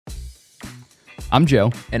I'm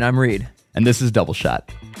Joe. And I'm Reid. And this is Double Shot,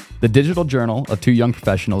 the digital journal of two young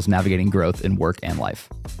professionals navigating growth in work and life.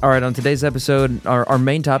 All right, on today's episode, our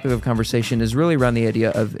main topic of conversation is really around the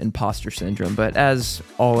idea of imposter syndrome. But as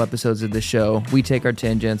all episodes of the show, we take our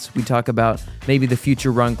tangents. We talk about maybe the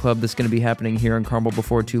future run club that's going to be happening here in Carmel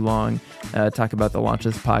before too long, talk about the launch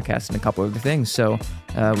of this podcast and a couple other things. So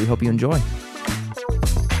we hope you enjoy.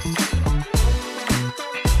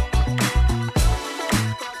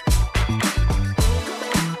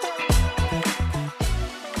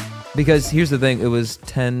 Because here's the thing, it was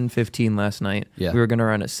 10:15 last night. Yeah. We were going to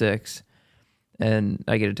run at 6, and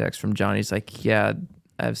I get a text from John. He's like, yeah,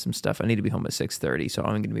 I have some stuff. I need to be home at 6:30, so I'm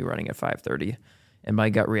going to be running at 5:30. And my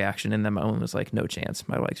gut reaction in that moment was like, no chance.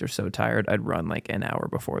 My legs are so tired. I'd run like an hour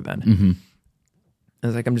before then. Mm-hmm. I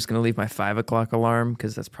was like, I'm just going to leave my 5 o'clock alarm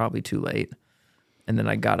because that's probably too late. And then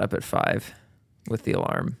I got up at 5 with the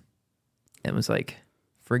alarm and was like,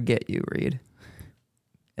 forget you, Reid.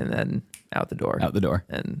 And then out the door.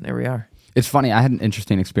 And there we are. It's funny. I had an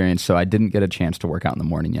interesting experience. So I didn't get a chance to work out in the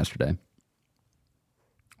morning yesterday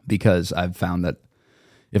because I've found that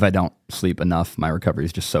if I don't sleep enough, my recovery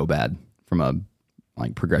is just so bad from a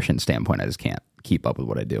progression standpoint. I just can't keep up with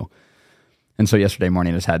what I do. And so yesterday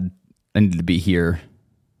morning I needed to be here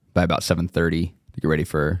by about 7:30 to get ready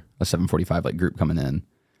for a 7:45 group coming in.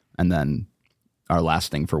 And then our last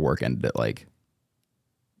thing for work ended at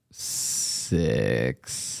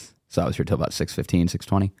 6. So I was here till about 6:15,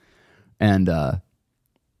 6:20. And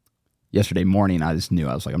yesterday morning, I just knew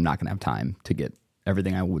I was like, I'm not going to have time to get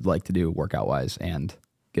everything I would like to do workout-wise and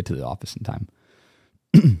get to the office in time.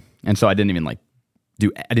 And so I didn't even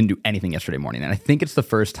do anything yesterday morning. And I think it's the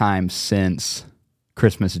first time since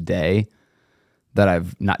Christmas Day that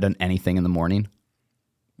I've not done anything in the morning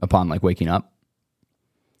upon waking up.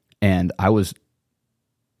 And I was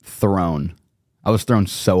thrown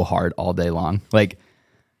so hard all day long.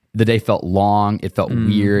 The day felt long. It felt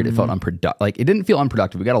weird. It felt unproductive. It didn't feel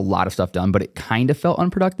unproductive. We got a lot of stuff done, but it kind of felt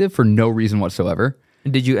unproductive for no reason whatsoever.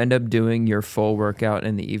 Did you end up doing your full workout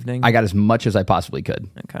in the evening? I got as much as I possibly could.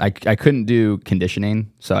 Okay. I couldn't do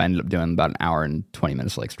conditioning, so I ended up doing about an hour and 20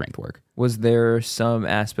 minutes of strength work. Was there some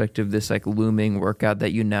aspect of this looming workout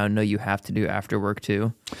that you now know you have to do after work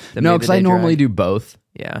too? No, because I normally do both.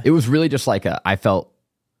 Yeah. It was really just I felt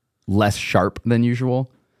less sharp than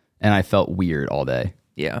usual, and I felt weird all day.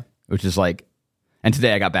 Yeah. Which is and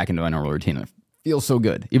today I got back into my normal routine and it feels so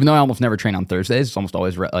good. Even though I almost never train on Thursdays, it's almost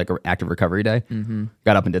always an active recovery day. Mm-hmm.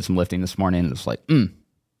 Got up and did some lifting this morning and it's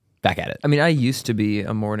back at it. I mean, I used to be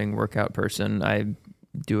a morning workout person. I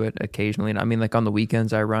do it occasionally. I mean, on the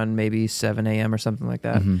weekends I run maybe 7 a.m. or something like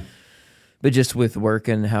that. Mm-hmm. But just with work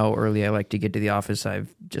and how early I like to get to the office,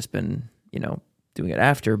 I've just been, doing it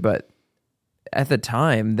after. But at the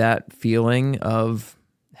time, that feeling of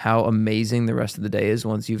how amazing the rest of the day is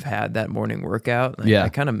once you've had that morning workout. I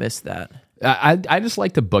kind of miss that. I just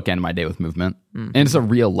like to bookend my day with movement. Mm-hmm. And it's a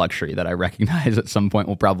real luxury that I recognize at some point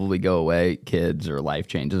will probably go away, kids or life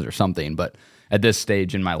changes or something. But at this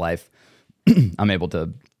stage in my life, I'm able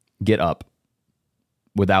to get up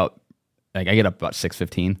without, I get up about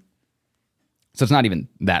 6:15. So it's not even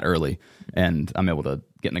that early. And I'm able to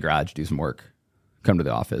get in the garage, do some work, come to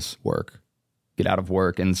the office, work, get out of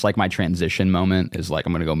work, and it's my transition moment is I'm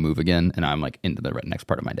going to go move again, and I'm into the next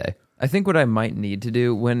part of my day. I think what I might need to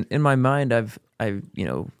do when in my mind I've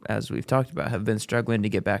as we've talked about, have been struggling to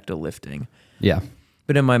get back to lifting. Yeah.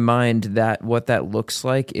 But in my mind, that what that looks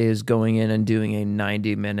like is going in and doing a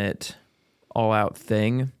 90-minute all-out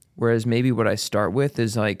thing, whereas maybe what I start with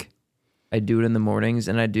is I do it in the mornings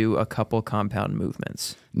and I do a couple compound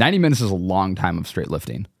movements. 90 minutes is a long time of straight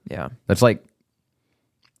lifting. Yeah. That's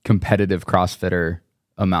competitive CrossFitter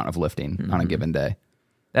amount of lifting on a given day.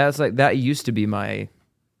 That's that used to be my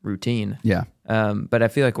routine. Yeah. But I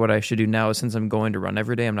feel like what I should do now is, since I'm going to run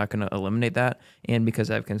every day, I'm not going to eliminate that. And because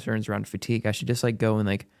I have concerns around fatigue, I should just go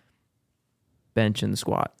and bench and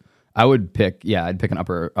squat. I'd pick an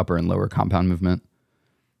upper and lower compound movement.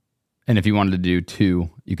 And if you wanted to do 2,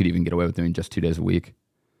 you could even get away with doing just 2 days a week.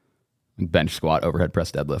 Bench, squat, overhead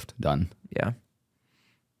press, deadlift, done. Yeah.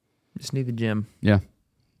 Just need the gym. Yeah.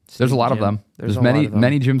 There's a lot of them. There's many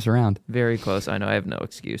gyms around. Very close. I know. I have no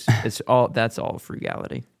excuse. That's all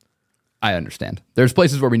frugality. I understand. There's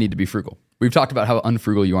places where we need to be frugal. We've talked about how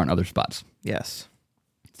unfrugal you are in other spots. Yes.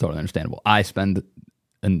 It's totally understandable. I spend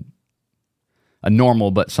a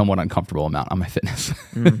normal but somewhat uncomfortable amount on my fitness.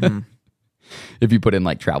 Mm-hmm. If you put in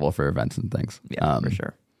travel for events and things. Yeah, for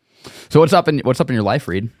sure. So what's up in your life,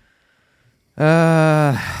 Reid?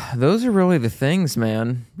 Those are really the things,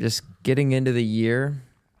 man. Just getting into the year.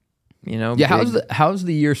 Yeah, how's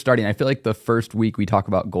the year starting? I feel like the first week we talk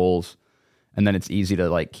about goals, and then it's easy to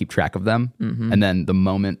like keep track of them. And then the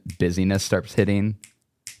moment busyness starts hitting,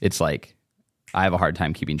 it's like I have a hard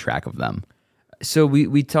time keeping track of them. So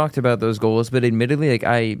we talked about those goals, but admittedly, like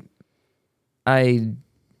I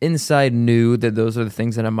inside knew that those are the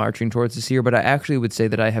things that I'm marching towards this year, but I actually would say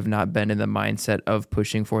that I have not been in the mindset of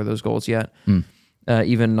pushing for those goals yet.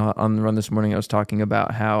 Even on the run this morning, I was talking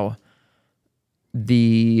about how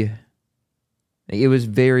it was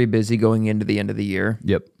very busy going into the end of the year.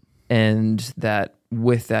 Yep. And that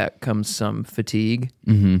with that comes some fatigue.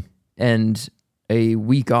 And a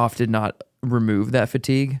week off did not remove that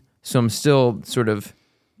fatigue. So I'm still sort of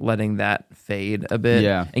letting that fade a bit.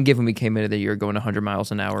 Yeah. And given we came into the year going 100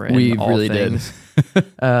 miles an hour and We all really things,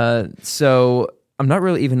 so I'm not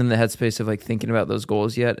really even in the headspace of like thinking about those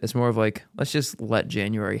goals yet. It's more of like, let's just let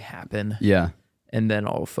January happen. Yeah. And then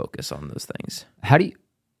I'll focus on those things. How do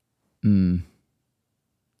you...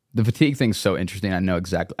 The fatigue thing's so interesting. I know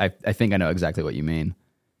exactly. I think I know exactly what you mean.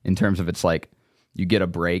 In terms of it's like you get a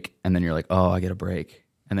break and then you're like, oh, I get a break,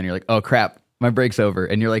 and then you're like, oh crap, my break's over,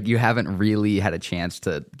 and you're like, you haven't really had a chance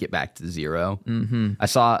to get back to zero. I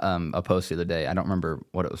saw a post the other day. I don't remember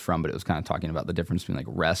what it was from, but it was kind of talking about the difference between like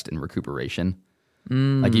rest and recuperation.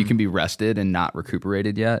 Like you can be rested and not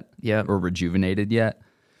recuperated yet, or rejuvenated yet,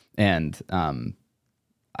 and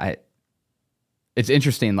it's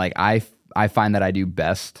interesting. Like I find that I do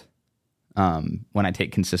best when I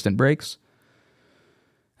take consistent breaks,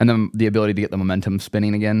 and then the ability to get the momentum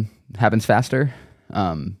spinning again happens faster.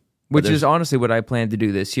 Which is honestly what I plan to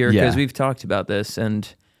do this year, because Yeah. we've talked about this, and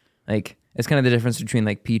like it's kind of the difference between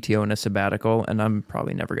like PTO and a sabbatical, and I'm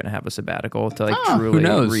probably never going to have a sabbatical to like truly who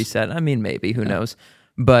knows? reset. I mean, maybe, who knows?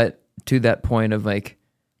 But to that point of like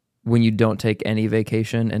when you don't take any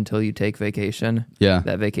vacation until you take vacation,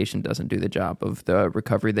 that vacation doesn't do the job of the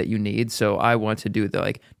recovery that you need. So I want to do the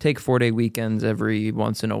like take 4-day weekends every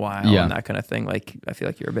once in a while and that kind of thing. Like I feel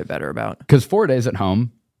like you're a bit better about. Because 4 days at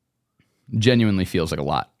home genuinely feels like a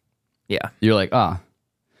lot. Yeah. You're like,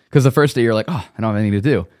 because the first day you're like, I don't have anything to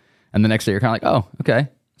do. And the next day you're kind of like, oh, okay.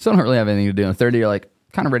 So I don't really have anything to do. And the third day you're like,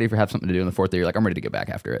 kind of ready for have something to do. And the fourth day you're like, I'm ready to get back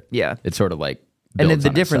after it. Yeah. It's sort of like, and the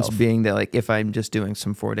on difference itself. being that like if I'm just doing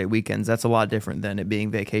some 4-day weekends, that's a lot different than it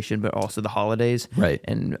being vacation, but also the holidays. Right.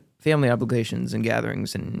 And family obligations and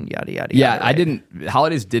gatherings and yada, yada, Yeah, yada. Right?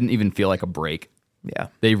 holidays didn't even feel like a break. Yeah.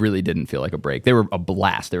 They really didn't feel like a break. They were a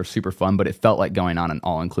blast. They were super fun, but it felt like going on an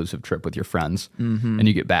all-inclusive trip with your friends. And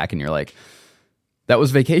you get back and you're like, that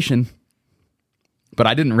was vacation, but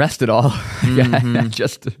I didn't rest at all. I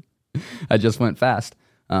just went fast.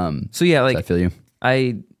 So yeah, like I feel you.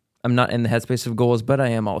 I'm not in the headspace of goals, but I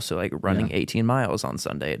am also like running 18 miles on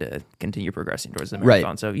Sunday to continue progressing towards the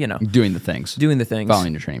marathon. Right. So, Doing the things.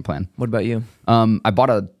 Following your training plan. What about you? I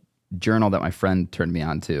bought a journal that my friend turned me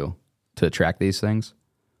on to track these things.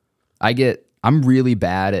 I'm really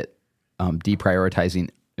bad at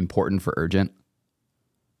deprioritizing important for urgent.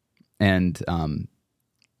 And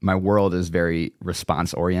my world is very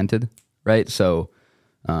response oriented, right? So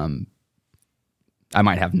I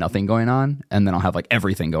might have nothing going on, and then I'll have like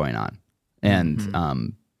everything going on. And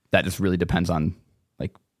that just really depends on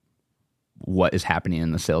like what is happening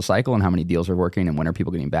in the sales cycle and how many deals are working and when are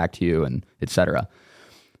people getting back to you and et cetera.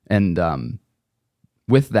 And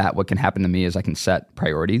with that, what can happen to me is I can set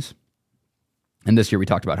priorities. And this year we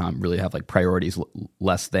talked about how I really have like priorities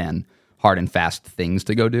less than hard and fast things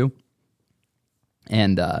to go do.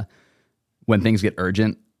 And when things get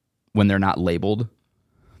urgent, when they're not labeled,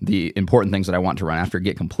 the important things that I want to run after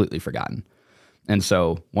get completely forgotten. And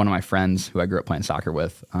so one of my friends who I grew up playing soccer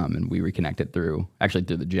with, and we reconnected through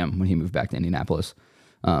the gym when he moved back to Indianapolis,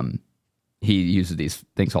 he uses these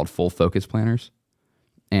things called full focus planners.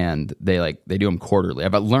 And they do them quarterly.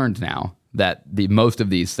 I've learned now that most of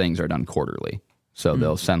these things are done quarterly. So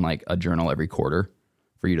they'll send like a journal every quarter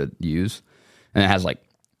for you to use. And it has like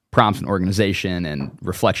prompts and organization and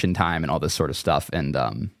reflection time and all this sort of stuff. And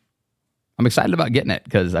I'm excited about getting it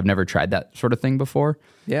because I've never tried that sort of thing before.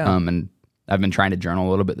 Yeah. And I've been trying to journal a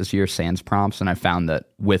little bit this year, sans prompts, and I found that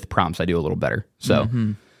with prompts I do a little better. So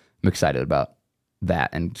I'm excited about that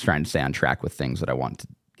and trying to stay on track with things that I want to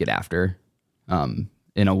get after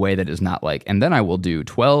in a way that is not like, and then I will do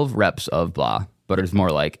 12 reps of blah, but it's more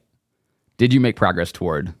like, did you make progress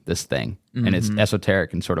toward this thing? And it's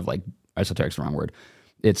esoteric and sort of like, esoteric's the wrong word.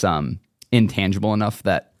 It's intangible enough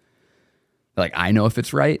that like I know if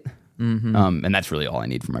it's right. And that's really all I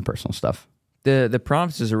need for my personal stuff. The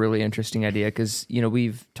prompts is a really interesting idea because,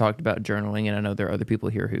 we've talked about journaling, and I know there are other people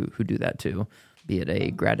here who do that too, be it a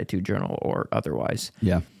gratitude journal or otherwise.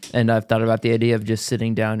 Yeah. And I've thought about the idea of just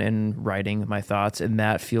sitting down and writing my thoughts, and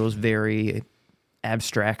that feels very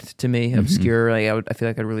abstract to me, obscure. Like I feel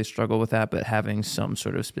like I'd really struggle with that, but having some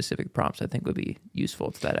sort of specific prompts I think would be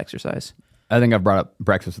useful to that exercise. I think I've brought up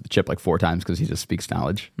Breakfast with the Chip like 4 times because he just speaks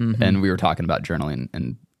knowledge. And we were talking about journaling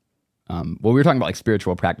and we were talking about like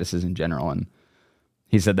spiritual practices in general. And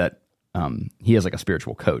he said that he has like a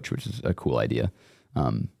spiritual coach, which is a cool idea.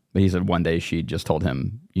 But he said one day she just told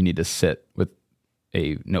him, you need to sit with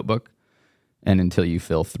a notebook and until you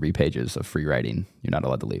fill 3 pages of free writing, you're not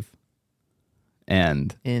allowed to leave.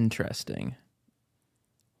 And interesting.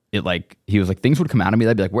 It like, he was like, things would come out of me.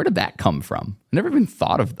 I'd be like, where did that come from? I never even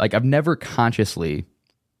thought of, like, I've never consciously.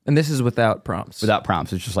 And this is without prompts. Without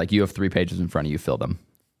prompts. It's just like, you have 3 pages in front of you, fill them.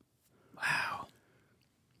 Wow.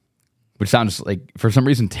 Which sounds like, for some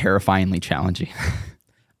reason, terrifyingly challenging.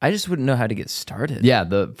 I just wouldn't know how to get started. Yeah,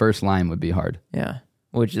 the first line would be hard. Yeah.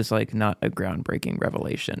 Which is like not a groundbreaking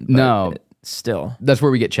revelation. But No. Still. That's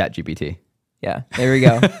where we get ChatGPT. Yeah, there we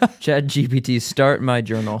go. ChatGPT, start my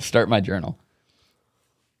journal. Start my journal.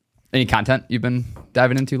 Any content you've been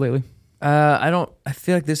diving into lately? I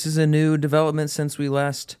feel like this is a new development since we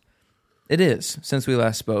last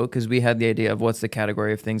spoke, because we had the idea of what's the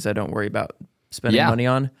category of things I don't worry about spending money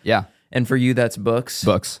on. Yeah. And for you, that's books.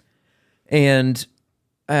 Books. And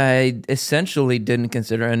I essentially didn't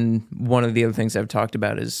consider, and one of the other things I've talked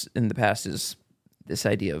about is in the past is this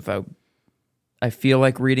idea of I feel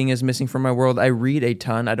like reading is missing from my world. I read a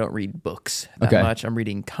ton. I don't read books that much. I'm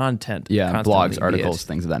reading content. Yeah, blogs, articles,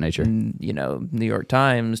 things of that nature. You know, New York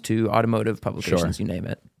Times to automotive publications, you name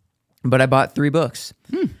it. But I bought 3 books.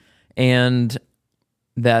 And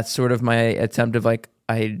that's sort of my attempt of like,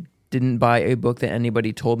 I didn't buy a book that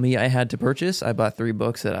anybody told me I had to purchase. I bought 3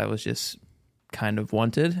 books that I was just kind of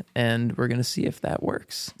wanted, and we're going to see if that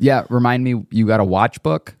works. Yeah, remind me, you got a watch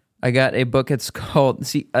book? I got a book, it's called,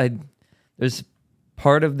 there's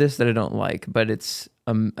part of this that I don't like, but it's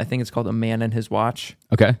I think it's called A Man and His Watch.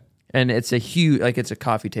 Okay. And it's a huge, like it's a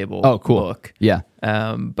coffee table book. Yeah.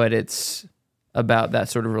 But it's about that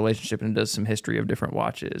sort of relationship and does some history of different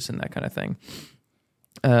watches and that kind of thing.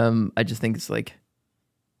 I just think it's like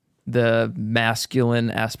the masculine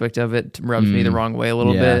aspect of it rubs me the wrong way a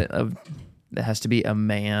little bit. It has to be a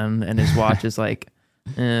man and his watch is like,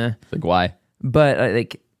 Like why? But I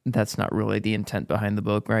think that's not really the intent behind the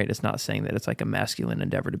book, right? It's not saying that it's like a masculine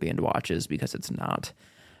endeavor to be into watches, because it's not.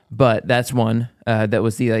 But that's one that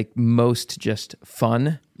was the like most just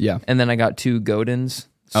fun. Yeah. And then I got 2 Godins.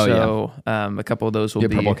 So a couple of those will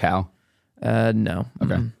be Purple Cow. No.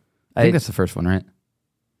 Okay. I think that's the first one, right?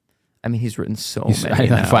 I mean, he's written so many.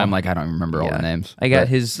 That's why I'm like, I don't remember all the names. I got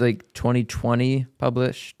his like 2020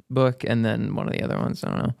 published book, and then one of the other ones. I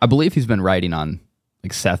don't know. I believe he's been writing on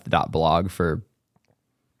like Seth.blog for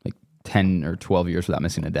like 10 or 12 years without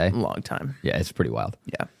missing a day. A long time. Yeah, it's pretty wild.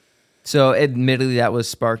 Yeah. So admittedly, that was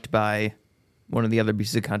sparked by one of the other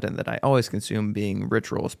pieces of content that I always consume, being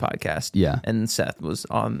Rich Roll's podcast. Yeah. And Seth was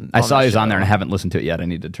on. I saw he was on there, and I haven't listened to it yet. I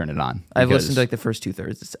need to turn it on. I've listened to like the first 2/3.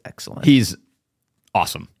 It's excellent. He's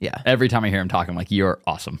awesome. Yeah. Every time I hear him talk, I'm like, you're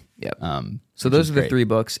awesome. Yep. So those are the 3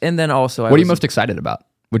 books. And then also, what are you most excited about?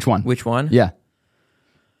 Which one? Which one? Yeah.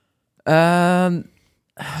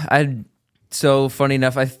 So funny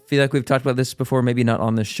enough, I feel like we've talked about this before, maybe not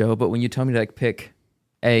on this show, but when you tell me to like pick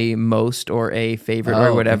a most or a favorite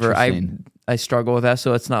or whatever, I struggle with that.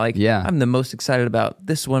 So it's not like I'm the most excited about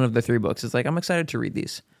this one of the 3 books. It's like, I'm excited to read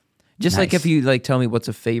these. Just like if you like tell me what's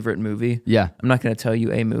a favorite movie, I'm not going to tell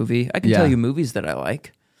you a movie. I can tell you movies that I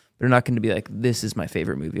like, but I'm not going to be like, this is my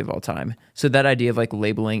favorite movie of all time. So that idea of like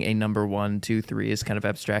labeling a number 1, 2, 3 is kind of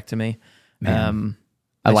abstract to me. I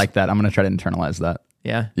like that. I'm going to try to internalize that.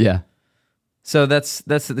 Yeah. Yeah. So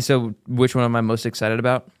so which one am I most excited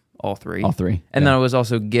about? All 3. All 3. And then I was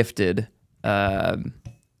also gifted another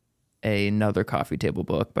coffee table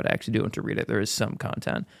book, but I actually do want to read it. There is some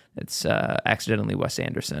content. It's Accidentally Wes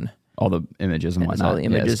Anderson. All the images and whatnot. All the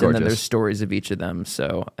images, and then there's stories of each of them.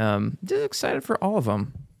 So just excited for all of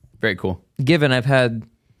them. Very cool. Given I've had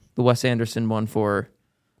the Wes Anderson one for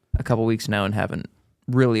a couple weeks now and haven't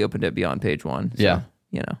really opened it beyond page 1. So,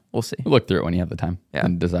 we'll see. Look through it when you have the time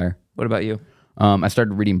and desire. What about you? I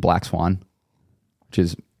started reading Black Swan, which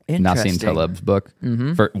is Nassim Taleb's book,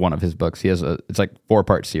 for one of his books. He has it's like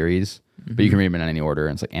 4-part series, but you can read them in any order.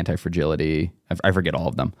 And it's like Anti-Fragility. I forget all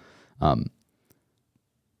of them.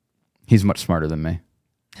 He's much smarter than me.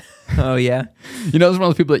 Oh yeah. He's one of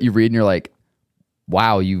those people that you read and you're like,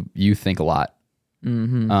 wow, you think a lot.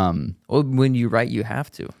 Well, when you write, you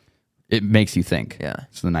have to. It makes you think. Yeah.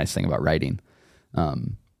 It's the nice thing about writing. But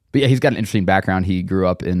yeah, he's got an interesting background. He grew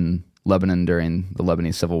up in Lebanon during the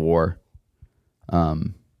Lebanese Civil War.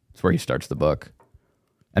 It's where he starts the book.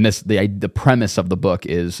 And the premise of the book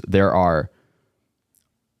is there are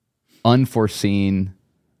unforeseen,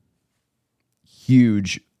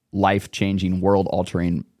 huge, life-changing,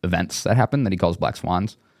 world-altering events that happen that he calls black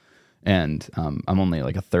swans. And I'm only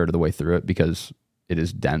like a third of the way through it because it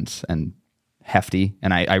is dense and hefty.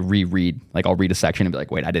 And I reread, like I'll read a section and be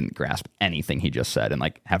like, wait, I didn't grasp anything he just said, and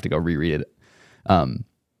like have to go reread it.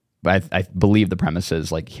 But I believe the premise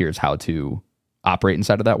is like, here's how to operate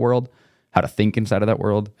inside of that world, how to think inside of that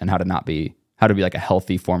world, and how to be like a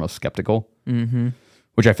healthy form of skeptical. Mm-hmm.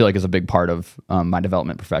 Which I feel like is a big part of my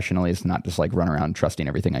development professionally, is not just like run around trusting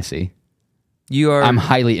everything I see. I'm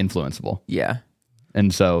highly influenceable. Yeah.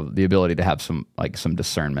 And so the ability to have some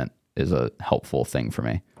discernment is a helpful thing for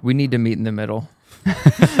me. We need to meet in the middle.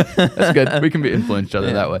 That's good. We can influence each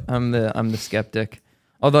other that way. I'm the skeptic.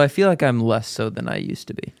 Although I feel like I'm less so than I used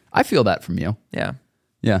to be. I feel that from you. Yeah.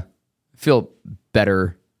 Yeah. I feel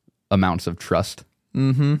better amounts of trust,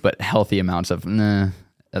 but healthy amounts of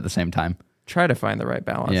at the same time. Try to find the right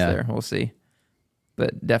balance there. We'll see.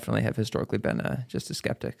 But definitely have historically been just a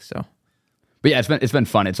skeptic. So, but yeah, it's been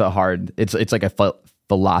fun. It's like a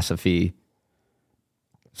philosophy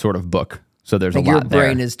sort of book. So there's like a lot there. Your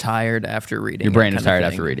brain is tired after reading. Your brain is tired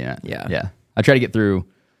after reading it. Yeah, yeah. I try to get through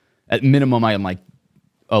at minimum. I'm like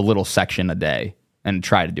a little section a day and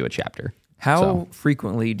try to do a chapter. How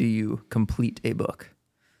frequently do you complete a book?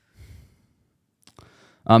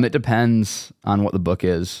 It depends on what the book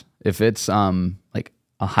is. If it's like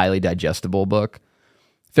a highly digestible book,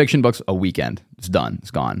 fiction books, a weekend, it's done,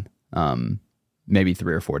 it's gone. Maybe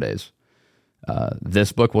 3 or 4 days.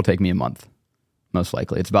 This book will take me a month, most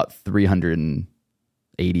likely. It's about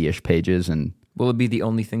 380-ish pages. And will it be the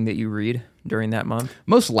only thing that you read during that month?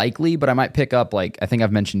 Most likely, but I might pick up, like, I think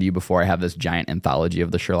I've mentioned to you before, I have this giant anthology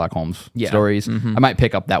of the Sherlock Holmes stories. I might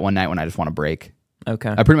pick up that one night when I just want to break.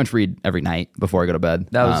 Okay. I pretty much read every night before I go to bed.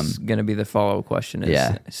 That was going to be the follow-up question.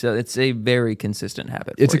 So it's a very consistent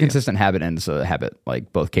habit. It's a consistent habit, and it's a habit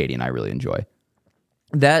like both Katie and I really enjoy.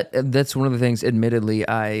 That's one of the things, admittedly,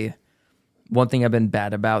 one thing I've been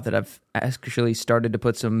bad about that I've actually started to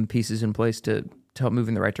put some pieces in place to help move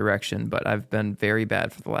in the right direction, but I've been very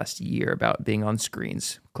bad for the last year about being on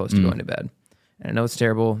screens close to going to bed. And I know it's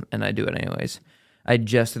terrible, and I do it anyways. I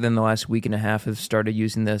just within the last week and a half have started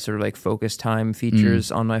using the sort of like focus time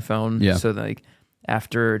features on my phone. Yeah. So like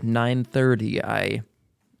after 9:30, I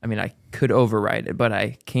could override it, but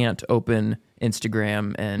I can't open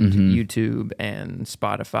Instagram and YouTube and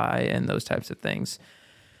Spotify and those types of things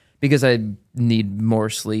because I need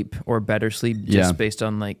more sleep or better sleep just based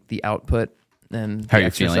on like the output and the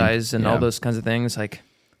exercise and all those kinds of things. Like,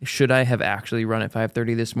 should I have actually run at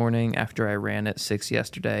 5:30 this morning after I ran at 6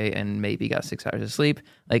 yesterday and maybe got 6 hours of sleep?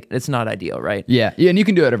 Like, it's not ideal, right? Yeah, and you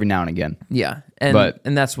can do it every now and again. Yeah,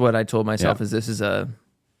 and that's what I told myself is this is a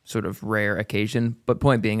sort of rare occasion. But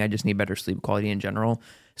point being, I just need better sleep quality in general.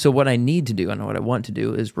 So what I need to do and what I want to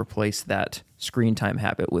do is replace that screen time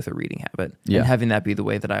habit with a reading habit and having that be the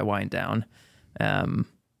way that I wind down.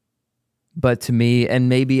 But to me, and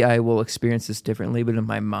maybe I will experience this differently, but in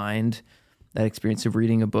my mind, that experience of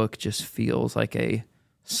reading a book just feels like a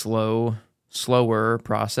slower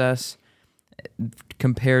process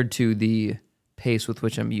compared to the pace with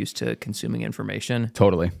which I'm used to consuming information.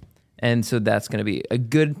 Totally. And so that's going to be a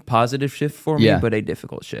good positive shift for me, but a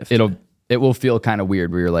difficult shift. It will feel kind of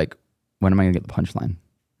weird where you're like, when am I going to get the punchline?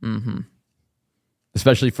 Mm-hmm.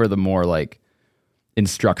 Especially for the more like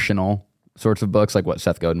instructional sorts of books, like what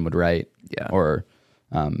Seth Godin would write. Yeah. Or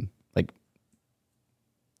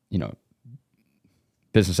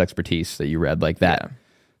business expertise that you read, like that.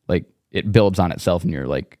 Like it builds on itself and you're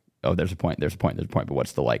like, oh, there's a point, but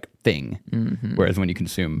what's the like thing? Whereas when you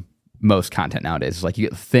consume most content nowadays, it's like you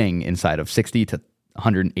get the thing inside of 60 to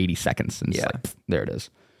 180 seconds and it's like, there it is.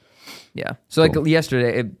 Yeah. So cool. Like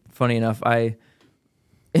yesterday, funny enough,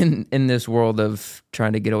 in this world of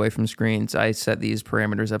trying to get away from screens, I set these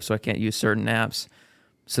parameters up so I can't use certain apps.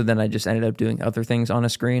 So then I just ended up doing other things on a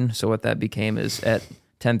screen. So what that became is at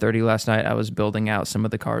 10:30 last night, I was building out some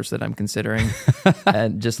of the cars that I'm considering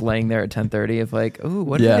and just laying there at 10:30 of like, ooh,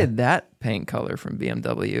 what did that paint color from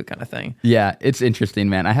BMW kind of thing. Yeah, it's interesting,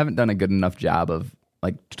 man. I haven't done a good enough job of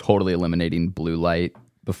like totally eliminating blue light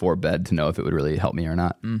before bed to know if it would really help me or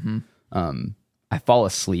not. I fall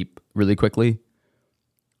asleep really quickly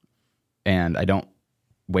and I don't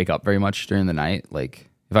wake up very much during the night. Like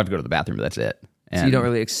if I have to go to the bathroom, that's it. And so you don't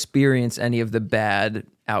really experience any of the bad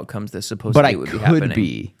outcomes that supposedly would be happening. But I could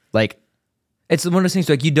be. Like, it's one of those things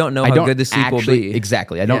like you don't know how good the sleep will be.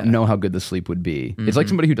 Exactly. I don't know how good the sleep would be. It's like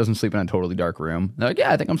somebody who doesn't sleep in a totally dark room. They're like,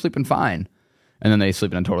 yeah, I think I'm sleeping fine. And then they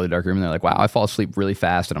sleep in a totally dark room and they're like, wow, I fall asleep really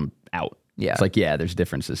fast and I'm out. Yeah. It's like, yeah, there's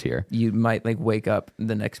differences here. You might like wake up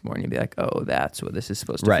the next morning and be like, oh, that's what this is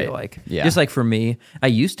supposed to feel like. Yeah. Just like for me, I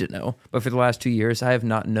used to know, but for the last 2 years, I have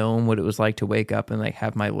not known what it was like to wake up and like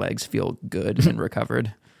have my legs feel good and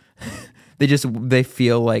recovered. They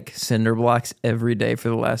feel like cinder blocks every day for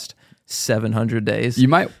the last 700 days. You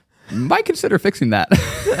might consider fixing that.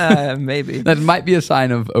 Maybe. That might be a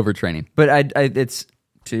sign of overtraining. But it's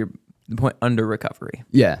to your point, under recovery.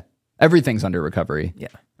 Yeah. Everything's under recovery. Yeah.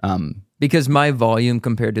 Because my volume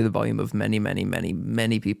compared to the volume of many, many, many,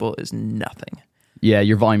 many people is nothing. Yeah,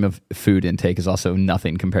 your volume of food intake is also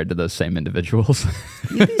nothing compared to those same individuals.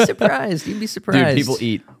 You'd be surprised. Dude, people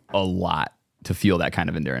eat a lot to feel that kind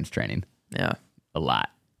of endurance training. Yeah. A lot.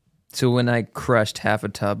 So when I crushed half a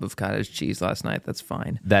tub of cottage cheese last night, that's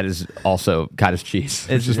fine. That is also cottage cheese. It's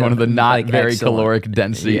It's just one of the not like very excellent. caloric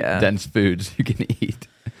Yeah. dense foods you can eat.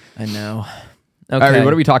 I know. All right, Okay.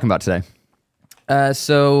 what are we talking about today?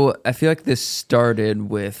 So I feel like this started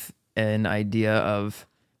with an idea of,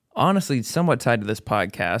 honestly, somewhat tied to this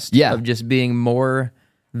podcast. Yeah. Of just being more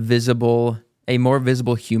visible, a more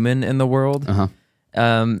visible human in the world. Uh-huh.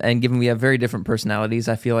 And given we have very different personalities,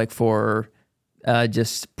 I feel like for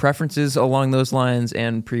just preferences along those lines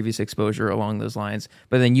and previous exposure along those lines.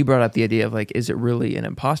 But then you brought up the idea of like, is it really an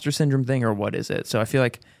imposter syndrome thing or what is it? So I feel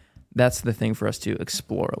like that's the thing for us to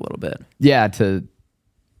explore a little bit. Yeah, to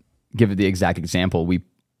give it the exact example,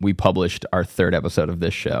 we published our 3rd episode of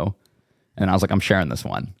this show, and I was like, I'm sharing this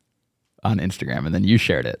one on Instagram, and then you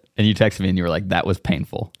shared it, and you texted me, and you were like, that was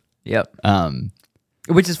painful. Yep.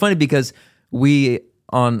 Which is funny because we,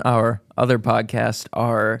 on our other podcast,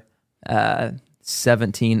 are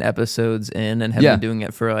 17 episodes in and have Yeah. been doing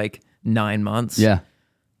it for like 9 months. Yeah.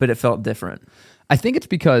 But it felt different. I think it's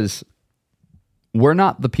because we're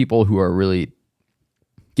not the people who are really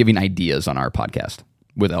giving ideas on our podcast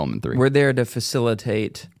with Element 3. We're there to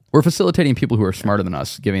facilitate. We're facilitating people who are smarter than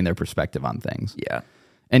us, giving their perspective on things. Yeah.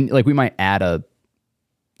 And like we might add an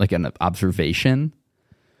observation,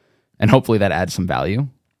 and hopefully that adds some value,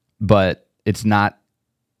 but it's not,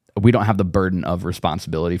 we don't have the burden of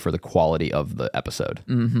responsibility for the quality of the episode.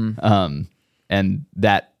 Mm-hmm. And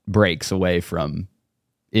that breaks away from,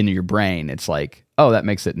 in your brain, it's like, oh, that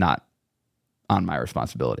makes it not on my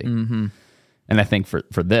responsibility. Mm-hmm. And I think for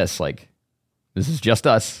this, like, this is just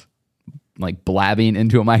us like blabbing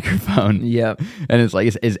into a microphone. Yep. And it's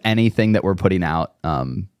like, is anything that we're putting out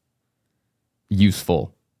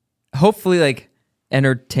useful? Hopefully, like,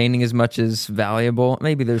 entertaining as much as valuable.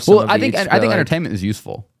 Maybe there's some Well, of I think each, but, like, entertainment is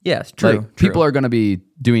useful. Yes, true. Like, people are going to be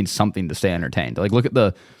doing something to stay entertained. Like, look at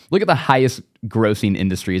the highest grossing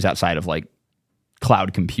industries outside of like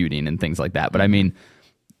cloud computing and things like that. But I mean,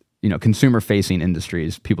 consumer facing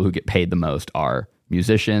industries, people who get paid the most are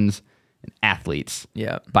musicians and athletes,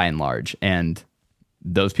 Yeah. by and large, and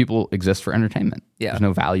those people exist for entertainment. Yeah. There's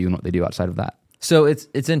no value in what they do outside of that. So it's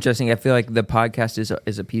interesting. I feel like the podcast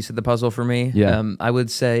is a piece of the puzzle for me. Yeah. I would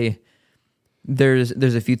say there's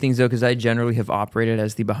a few things though, because I generally have operated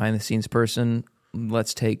as the behind the scenes person.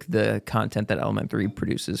 Let's take the content that Element 3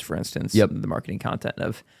 produces, for instance. Yep. The marketing content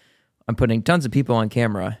of, I'm putting tons of people on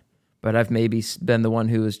camera, but I've maybe been the one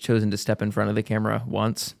who has chosen to step in front of the camera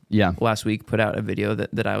once. Yeah. Last week, put out a video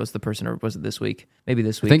that I was the person, or was it this week? Maybe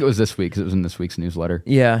this I week. think it was this week because it was in this week's newsletter.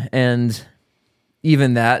 Yeah, and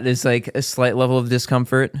even that is like a slight level of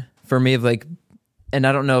discomfort for me of like, and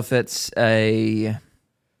I don't know if it's a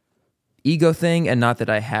ego thing, and not that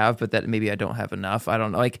I have, but that maybe I don't have enough. I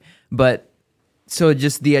don't know, like, but so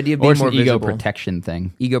just the idea of being Or it's more an ego visible, protection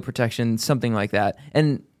thing. ego protection, something like that.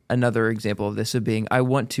 And another example of this of being, I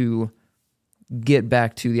want to get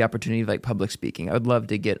back to the opportunity of like public speaking. I would love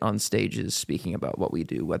to get on stages speaking about what we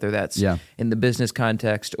do, whether that's Yeah. in the business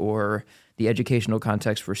context or the educational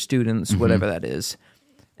context for students, whatever that is.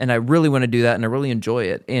 And I really want to do that, and I really enjoy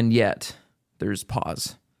it. And yet there's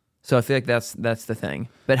pause. So I feel like that's the thing.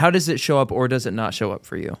 But how does it show up, or does it not show up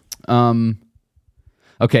for you?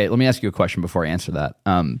 Okay, let me ask you a question before I answer that.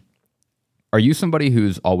 Are you somebody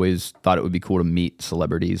who's always thought it would be cool to meet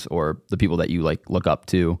celebrities or the people that you like look up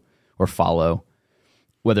to or follow,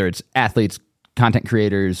 whether it's athletes, content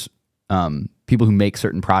creators, people who make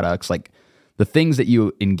certain products, like the things that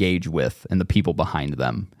you engage with and the people behind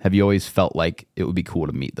them? Have you always felt like it would be cool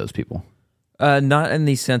to meet those people? Not in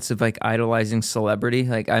the sense of like idolizing celebrity.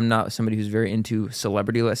 Like I'm not somebody who's very into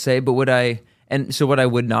celebrity, let's say, but what I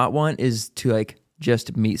would not want is to like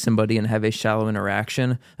just meet somebody and have a shallow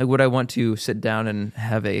interaction. Like would I want to sit down and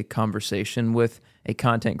have a conversation with a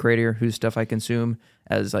content creator whose stuff I consume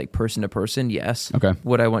as like person to person? Yes. Okay.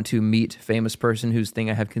 Would I want to meet famous person whose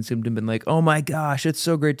thing I have consumed and been like, oh my gosh, it's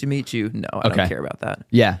so great to meet you? No, I don't care about that.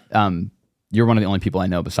 Yeah. you're one of the only people I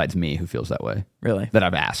know besides me who feels that way. Really? That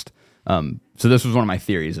I've asked. So this was one of my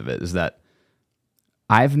theories of it, is that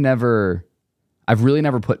I've really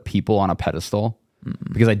never put people on a pedestal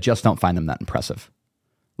because I just don't find them that impressive.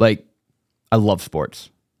 Like, I love sports.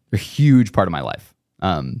 They're a huge part of my life.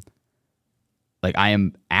 Like, I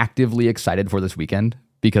am actively excited for this weekend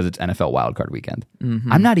because it's NFL wildcard weekend.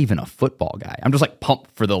 I'm not even a football guy. I'm just like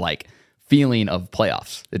pumped for the like feeling of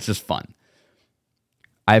playoffs. It's just fun.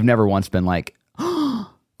 I've never once been like,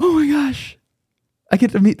 oh my gosh, I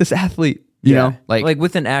get to meet this athlete. You know, like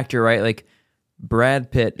with an actor, right? Like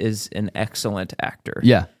Brad Pitt is an excellent actor.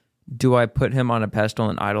 Yeah. Do I put him on a pedestal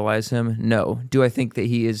and idolize him? No. Do I think that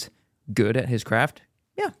he is good at his craft?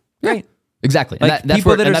 Yeah. Great. Exactly. Like that's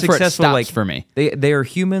people where, that are that's where it successful, stops like for me. They are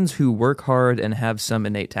humans who work hard and have some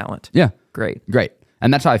innate talent. Yeah. Great.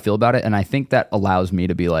 And that's how I feel about it. And I think that allows me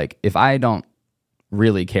to be like, if I don't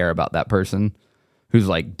really care about that person who's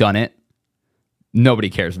like done it, nobody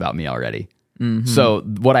cares about me already. So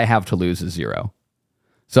what I have to lose is zero.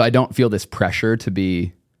 So I don't feel this pressure to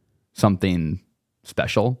be something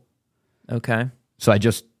special. Okay. So I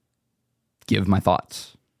just give my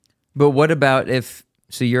thoughts. But what about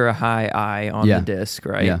so you're a high I on the disc,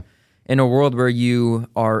 right? Yeah. In a world where you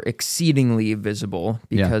are exceedingly visible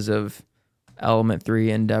because of Element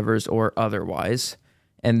 3 endeavors or otherwise,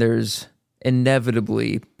 and there's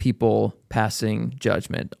inevitably people passing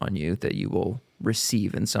judgment on you that you will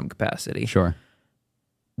receive in some capacity. Sure.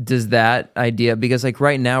 Does that idea, because like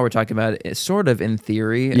right now we're talking about it sort of in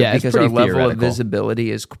theory, because our level of visibility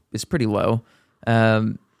is pretty low.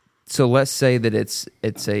 So let's say that it's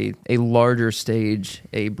a larger stage,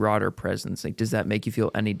 a broader presence. Like, does that make you feel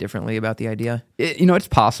any differently about the idea? It's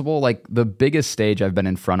possible. Like the biggest stage I've been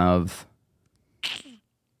in front of,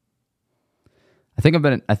 I think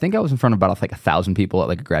I was in front of about like 1,000 people at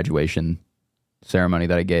like a graduation ceremony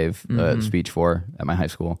that I gave a speech for at my high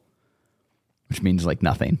school, which means like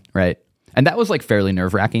nothing, right? And that was like fairly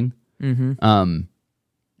nerve-wracking.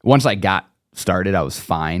 Once I got started, I was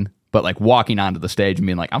fine. But like walking onto the stage and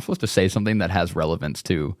being like, I'm supposed to say something that has relevance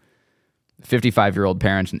to 55-year-old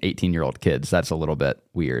parents and 18-year-old kids, that's a little bit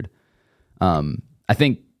weird. I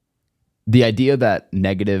think the idea that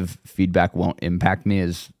negative feedback won't impact me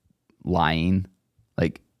is lying.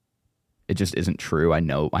 Like, it just isn't true. I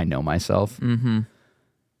know myself.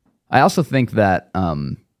 I also think that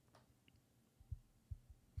I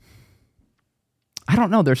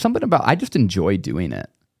don't know. There's something about, I just enjoy doing it.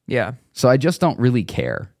 Yeah. So I just don't really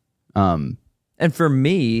care. And for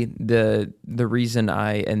me, the reason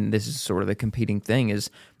and this is sort of the competing thing, is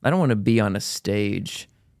I don't want to be on a stage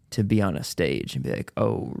to be on a stage and be like,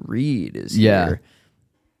 oh, Reid is here.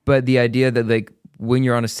 But the idea that like when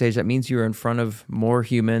you're on a stage, that means you're in front of more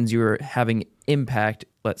humans, you're having impact,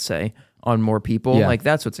 let's say, on more people. Yeah. Like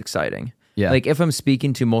that's what's exciting. Yeah. Like if I'm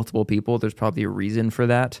speaking to multiple people, there's probably a reason for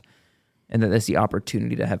that. And that's the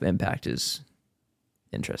opportunity to have impact is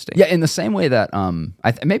interesting. Yeah, in the same way that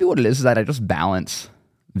maybe what it is that I just balance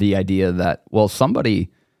the idea that, well,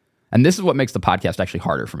 somebody, and this is what makes the podcast actually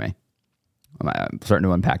harder for me. I'm starting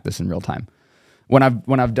to unpack this in real time. When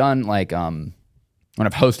I've done like when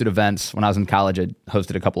I've hosted events, when I was in college, I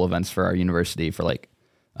hosted a couple events for our university for like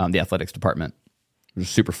the athletics department. It was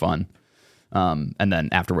super fun. And then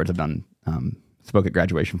afterwards, I've done spoke at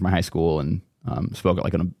graduation from my high school and spoke at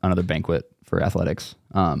like another banquet for athletics.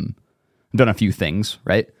 I've done a few things,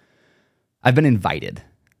 right? I've been invited.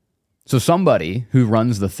 So somebody who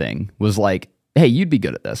runs the thing was like, hey, you'd be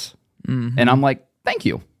good at this. And I'm like, thank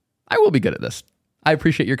you. I will be good at this. I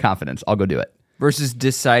appreciate your confidence. I'll go do it. Versus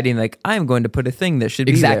deciding like, I'm going to put a thing that should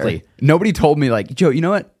be exactly there. Nobody told me like, Joe, you know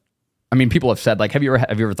what? I mean, people have said like, have you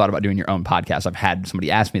ever thought about doing your own podcast? I've had somebody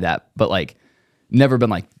ask me that, but like never been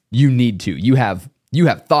like, you need to. You have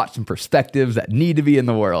thoughts and perspectives that need to be in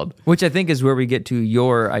the world. Which I think is where we get to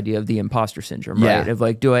your idea of the imposter syndrome, right? Of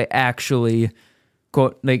like, do I actually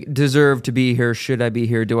quote like deserve to be here? Should I be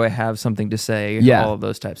here? Do I have something to say? Yeah. All of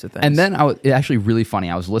those types of things. And then it's actually really funny.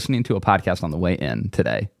 I was listening to a podcast on the way in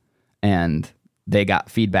today, and they got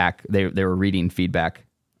feedback. They were reading feedback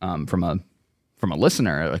from a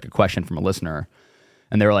listener, like a question from a listener,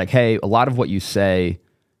 and they were like, "Hey, a lot of what you say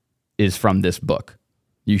is from this book.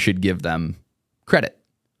 You should give them credit."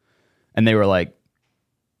 And they were like,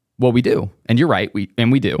 "Well, we do, and you're right, we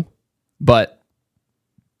do, but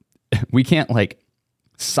we can't like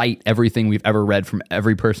cite everything we've ever read from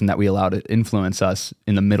every person that we allow to influence us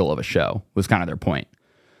in the middle of a show." Was kind of their point.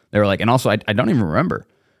 They were like, and also I don't even remember,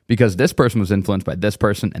 because this person was influenced by this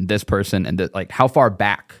person and this person, and like how far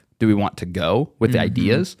back do we want to go with the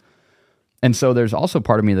ideas? And so there's also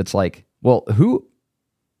part of me that's like, well,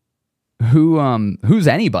 who's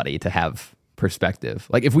anybody to have perspective.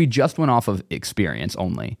 Like if we just went off of experience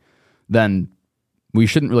only, then we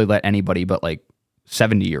shouldn't really let anybody but like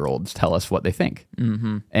 70-year-olds tell us what they think.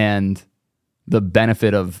 And the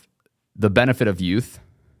benefit of youth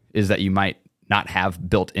is that you might not have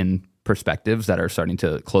built-in perspectives that are starting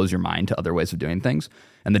to close your mind to other ways of doing things.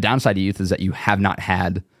 And the downside of youth is that you have not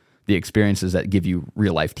had the experiences that give you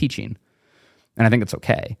real life teaching. And I think it's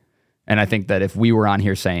okay. And I think that if we were on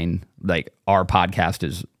here saying like our podcast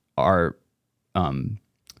is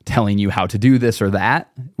telling you how to do this or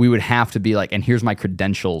that, we would have to be like, and here's my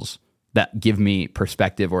credentials that give me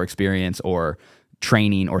perspective or experience or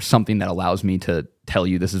training or something that allows me to tell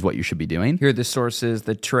you this is what you should be doing. Here are the sources,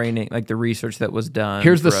 the training, like the research that was done.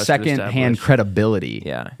 Here's the second-hand credibility.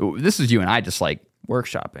 Yeah. This is you and I just like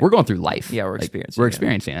workshopping. We're going through life. Yeah, we're experiencing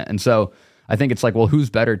experiencing it. And so I think it's like, well, who's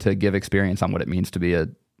better to give experience on what it means to be a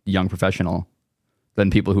young professional than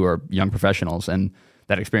people who are young professionals? And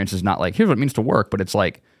that experience is not like, here's what it means to work, but it's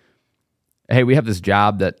like, hey, we have this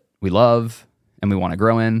job that we love and we want to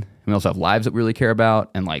grow in. We also have lives that we really care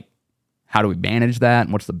about. And like, how do we manage that?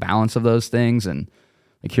 And what's the balance of those things? And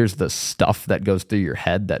like, here's the stuff that goes through your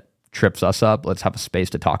head that trips us up. Let's have a space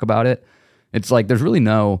to talk about it. It's like, there's really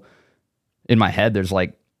no, in my head, there's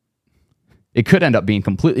like, it could end up being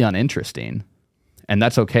completely uninteresting. And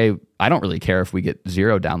that's okay. I don't really care if we get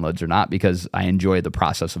 0 downloads or not, because I enjoy the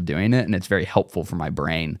process of doing it. And it's very helpful for my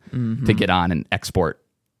brain to get on and export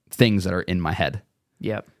things that are in my head.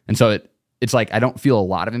 Yep. And so it's like, I don't feel a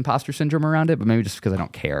lot of imposter syndrome around it, but maybe just because I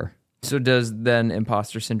don't care. So does then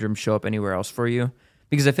imposter syndrome show up anywhere else for you?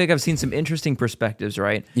 Because I think I've seen some interesting perspectives,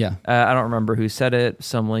 right? Yeah. I don't remember who said it,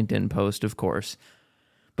 some LinkedIn post, of course.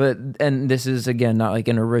 But, and this is, again, not like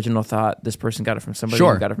an original thought. This person got it from somebody,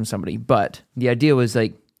 Sure. who got it from somebody. But the idea was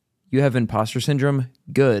like, you have imposter syndrome,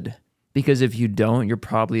 good. Because if you don't, you're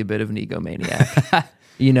probably a bit of an egomaniac.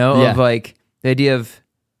 Yeah. Of like, the idea of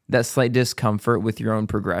that slight discomfort with your own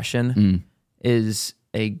progression is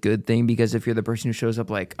a good thing, because if you're the person who shows up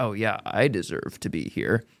like, oh yeah, I deserve to be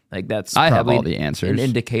here, like that's I probably have all the answers. an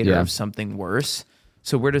indicator Yeah. of something worse.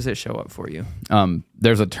 So where does it show up for you?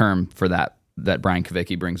 There's a term for that Brian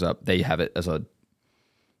Kavicki brings up. They have it as a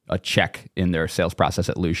check in their sales process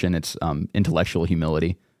at Lucian. It's intellectual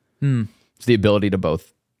humility. It's the ability to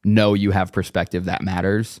both know you have perspective that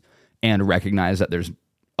matters and recognize that there's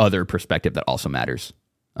other perspective that also matters.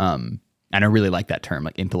 And I really like that term,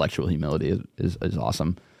 like intellectual humility is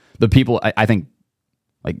awesome. The people, I think,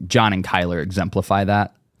 like John and Kyler exemplify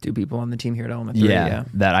that. 2 people on the team here at Element 3. Yeah,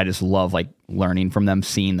 that I just love, like learning from them,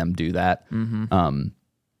 seeing them do that. And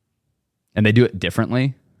they do it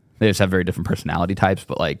differently. They just have very different personality types,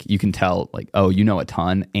 but like you can tell, like, oh, you know a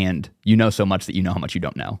ton, and you know so much that you know how much you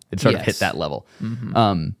don't know. It sort of hit that level.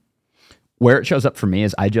 Where it shows up for me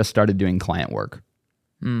is I just started doing client work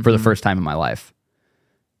for the first time in my life.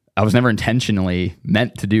 I was never intentionally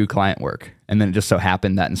meant to do client work. And then it just so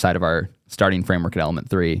happened that inside of our starting framework at Element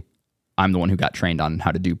 3, I'm the one who got trained on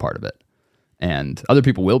how to do part of it. And other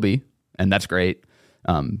people will be, and that's great.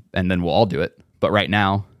 And then we'll all do it. But right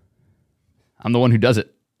now, I'm the one who does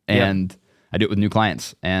it. And I do it with new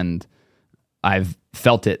clients. And I've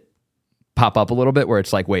felt it pop up a little bit where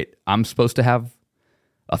it's like, wait, I'm supposed to have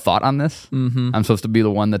a thought on this? I'm supposed to be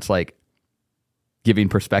the one that's like giving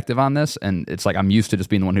perspective on this. And it's like, I'm used to just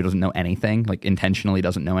being the one who doesn't know anything, like intentionally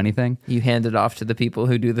doesn't know anything. You hand it off to the people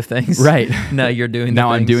who do the things. Right. Now you're doing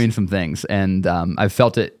Now I'm doing some things. And I've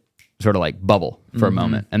felt it sort of like bubble for a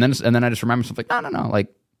moment. And then I just remember something like, no.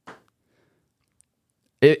 Like,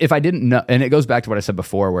 if I didn't know, and it goes back to what I said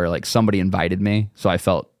before, where like somebody invited me, so I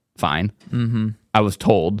felt fine. I was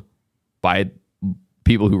told by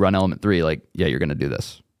people who run Element 3, like, yeah, you're going to do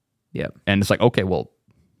this. Yep. And it's like, okay, well,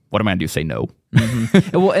 what am I going to do? Say no?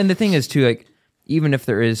 Well, and the thing is too, like, even if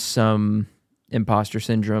there is some imposter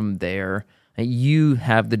syndrome there, you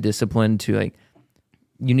have the discipline to like,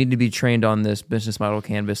 you need to be trained on this business model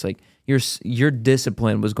canvas. Like your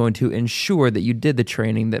discipline was going to ensure that you did the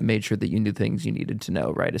training that made sure that you knew things you needed to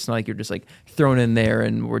know, right? It's not like you're just like thrown in there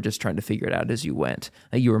and we're just trying to figure it out as you went.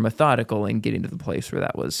 Like you were methodical in getting to the place where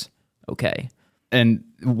that was okay. And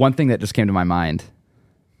one thing that just came to my mind,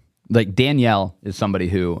 like Danielle is somebody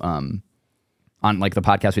who, on like the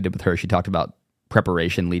podcast we did with her, she talked about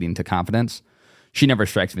preparation leading to confidence. She never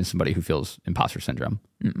strikes me as somebody who feels imposter syndrome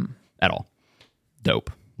at all.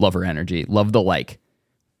 Dope. Love her energy. Love the like.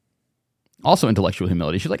 Also intellectual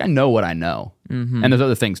humility. She's like, I know what I know. And there's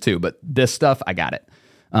other things too, but this stuff, I got it.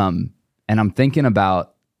 And I'm thinking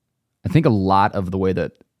about, I think a lot of the way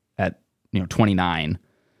that at 29,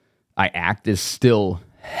 I act is still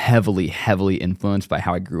heavily influenced by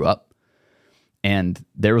how I grew up. And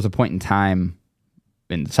there was a point in time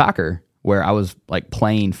in soccer where I was like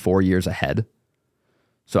playing 4 years ahead.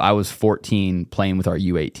 So I was 14 playing with our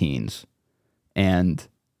U18s, and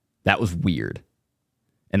that was weird.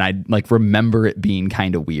 And I like remember it being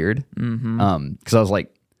kind of weird. Because I was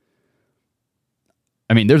like,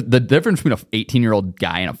 I mean, there's the difference between an 18-year-old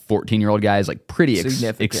guy and a 14-year-old guy is like pretty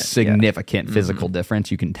significant physical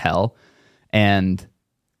difference. You can tell. And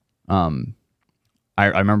I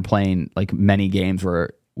remember playing like many games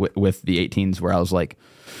where with the 18s where I was like,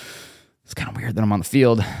 it's kind of weird that I'm on the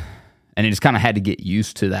field. And I just kind of had to get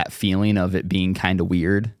used to that feeling of it being kind of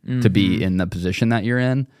weird to be in the position that you're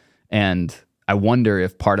in. And I wonder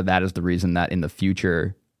if part of that is the reason that in the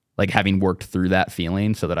future, like having worked through that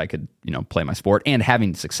feeling so that I could, play my sport and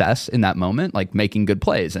having success in that moment, like making good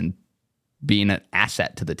plays and being an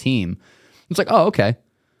asset to the team. It's like, oh, okay.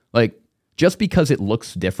 Like just because it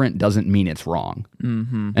looks different doesn't mean it's wrong.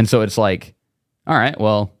 And so it's like, all right,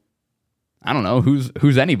 well, I don't know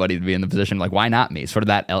who's anybody to be in the position. Like, why not me? Sort of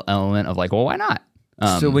that element of like, well, why not?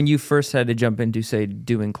 So when you first had to jump into, say,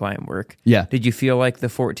 doing client work, did you feel like the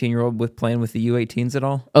 14-year-old with playing with the U18s at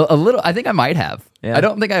all? A little. I think I might have. Yeah. I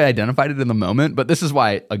don't think I identified it in the moment, but this is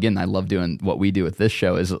why, again, I love doing what we do with this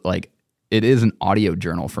show is like, it is an audio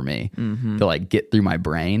journal for me to like get through my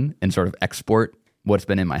brain and sort of export what's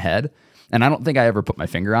been in my head. And I don't think I ever put my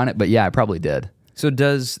finger on it, but yeah, I probably did. So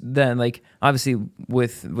does then, like, obviously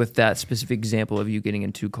with that specific example of you getting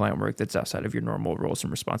into client work that's outside of your normal roles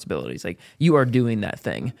and responsibilities, like you are doing that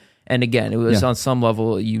thing. And again, it was on some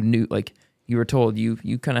level you knew, like you were told you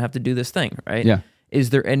kind of have to do this thing, right? Yeah. Is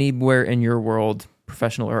there anywhere in your world,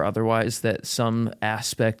 professional or otherwise, that some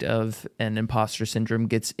aspect of an imposter syndrome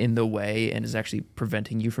gets in the way and is actually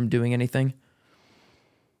preventing you from doing anything?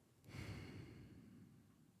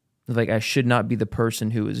 Like, I should not be the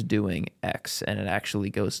person who is doing X, and it actually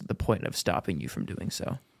goes to the point of stopping you from doing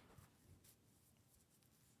so.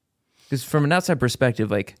 Because from an outside perspective,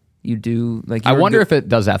 like, you do, like... I wonder if it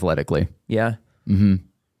does athletically. Yeah. Mm-hmm.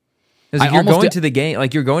 Because you're going to the game,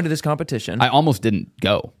 like, you're going to this competition. I almost didn't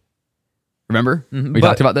go. Remember? We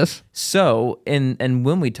talked about this? So, and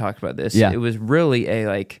when we talked about this, it was really a,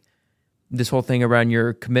 like... this whole thing around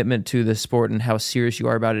your commitment to the sport and how serious you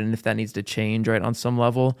are about it and if that needs to change, right, on some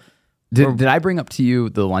level. Did I bring up to you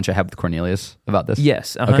the lunch I had with Cornelius about this?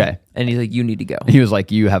 Yes. Okay. And he's like, you need to go. He was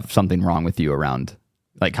like, you have something wrong with you around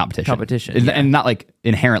like competition. And not like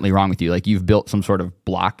inherently wrong with you. Like you've built some sort of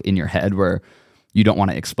block in your head where you don't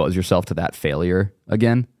want to expose yourself to that failure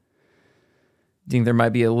again. Do you think there might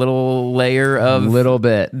be a little layer of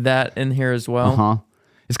that in here as well?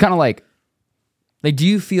 It's kind of like, do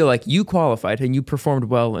you feel like you qualified and you performed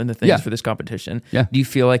well in the things for this competition? Yeah. Do you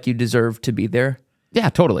feel like you deserve to be there? Yeah,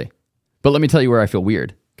 totally. But let me tell you where I feel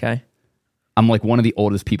weird. Okay. I'm like one of the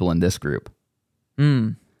oldest people in this group.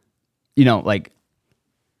 Like,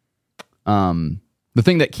 the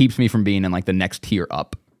thing that keeps me from being in like the next tier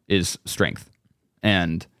up is strength.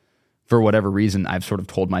 And for whatever reason, I've sort of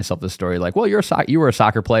told myself this story like, well, you were a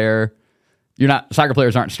soccer player. Soccer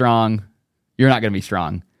players aren't strong. You're not going to be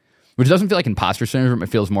strong. Which doesn't feel like imposter syndrome. It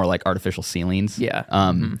feels more like artificial ceilings.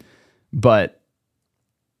 Yeah. But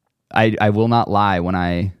I will not lie. When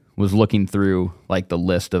I was looking through like the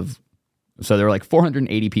list of, so there were like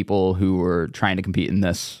 480 people who were trying to compete in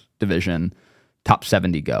this division, top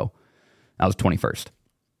 70 go. I was 21st.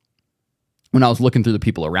 When I was looking through the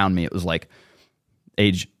people around me, it was like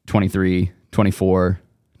age 23, 24,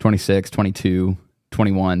 26, 22,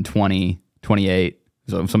 21, 20, 28.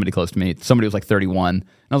 So somebody close to me, somebody was like 31. And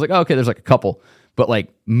I was like, oh, okay, there's like a couple. But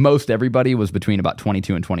like most everybody was between about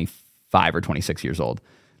 22 and 25 or 26 years old.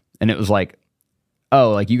 And it was like,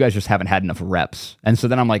 oh, like you guys just haven't had enough reps. And so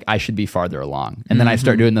then I'm like, I should be farther along. And then I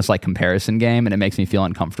start doing this like comparison game and it makes me feel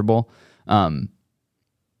uncomfortable. And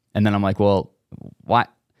then I'm like, well, why?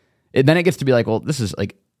 Then it gets to be like, well, this is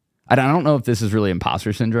like, I don't know if this is really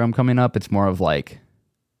imposter syndrome coming up. It's more of like,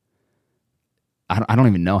 I don't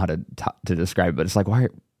even know how to describe it, but it's like, why?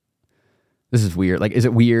 This is weird. Like, is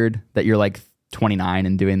it weird that you're like 29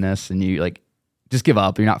 and doing this and you like, just give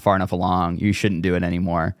up. You're not far enough along. You shouldn't do it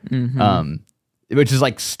anymore. Which is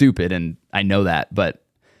like stupid. And I know that, but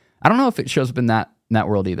I don't know if it shows up in that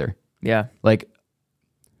world either. Yeah. Like,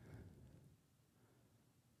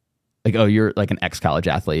 oh, you're like an ex-college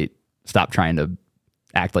athlete. Stop trying to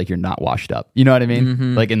act like you're not washed up. You know what I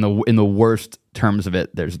mean? Like in the worst terms of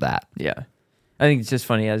it, there's that. Yeah. I think it's just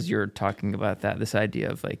funny as you're talking about that, this idea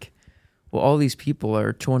of like well, all these people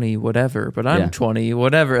are 20 whatever, but I'm 20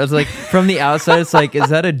 whatever. It's like from the outside, it's like, is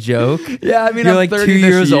that a joke? Yeah, I mean, you're I'm like 30 2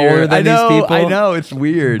 years older than these people. I know, it's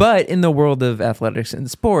weird. But in the world of athletics and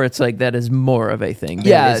sports, like that is more of a thing.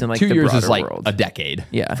 Yeah, it is in, like, 2 the years is like world. a decade.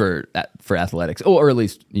 Yeah. for athletics, or at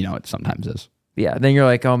least it sometimes is. Yeah, then you're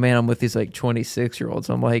like, oh man, I'm with these like 26-year-olds.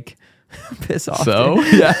 I'm like, piss off. So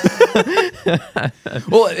yeah.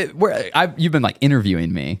 Well, you've been like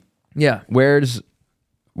interviewing me. Yeah. Where does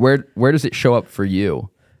it show up for you?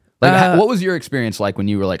 Like, what was your experience like when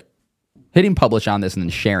you were like hitting publish on this and then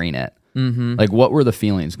sharing it? Mm-hmm. Like, what were the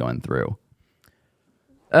feelings going through?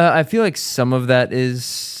 I feel like some of that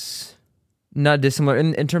is not dissimilar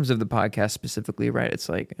in terms of the podcast specifically, right? It's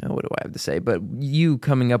like, what do I have to say? But you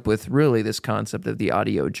coming up with really this concept of the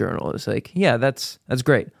audio journal is like, yeah, that's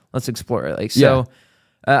great. Let's explore it. Like, so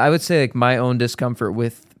I would say like my own discomfort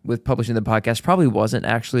with publishing the podcast probably wasn't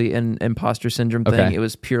actually an imposter syndrome thing. Okay. It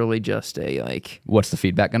was purely just a like, What's the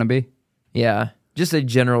feedback going to be? yeah, just a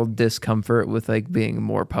general discomfort with like being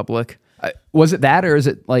more public. Was it that, or is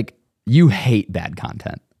it like you hate bad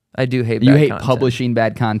content? I do hate You bad hate content. publishing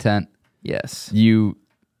bad content. Yes. You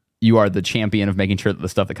are the champion of making sure that the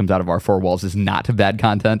stuff that comes out of our four walls is not bad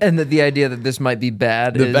content. And that the idea that this might be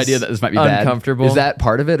bad is uncomfortable. Is that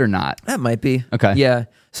part of it or not? That might be. Okay. Yeah.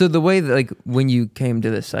 So the way that, like, when you came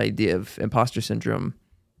to this idea of imposter syndrome,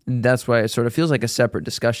 that's why it sort of feels like a separate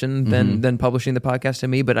discussion than publishing the podcast to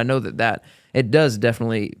me. But I know that it does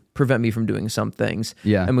definitely prevent me from doing some things.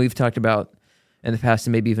 Yeah. And we've talked about in the past,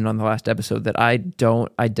 and maybe even on the last episode, that I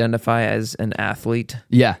don't identify as an athlete.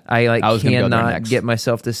 Yeah. I was gonna go there cannot next. get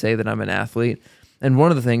myself to say that I'm an athlete. And one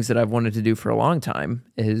of the things that I've wanted to do for a long time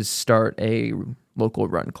is start a local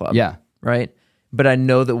run club. Yeah. Right. But I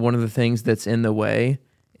know that one of the things that's in the way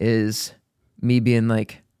is me being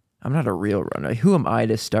like, I'm not a real runner. Who am I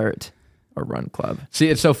to start a run club? See,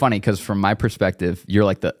 it's so funny because from my perspective, you're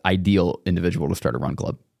like the ideal individual to start a run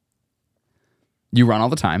club. You run all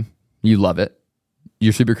the time. You love it.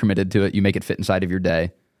 You're super committed to it. You make it fit inside of your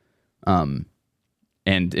day. And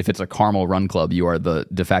if it's a Carmel run club, you are the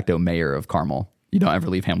de facto mayor of Carmel. You don't ever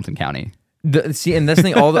leave Hamilton County. See, and that's the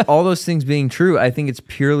thing, all those things being true, I think it's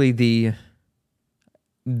purely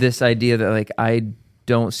this idea that like I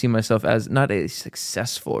don't see myself as not a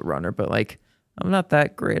successful runner, but like I'm not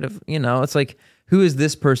that great of, it's like, who is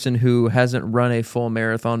this person who hasn't run a full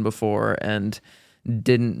marathon before and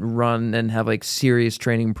didn't run and have like serious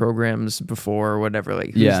training programs before or whatever?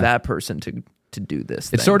 Like, who's that person to do this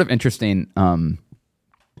thing? It's sort of interesting.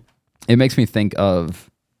 It makes me think of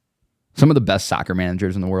some of the best soccer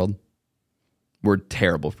managers in the world were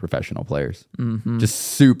terrible professional players. Mm-hmm. Just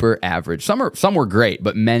super average. Some were great,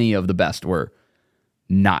 but many of the best were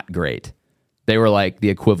not great. They were like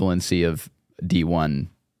the equivalency of D1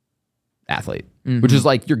 athlete, which is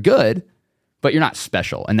like, you're good, but you're not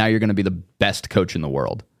special. And now you're going to be the best coach in the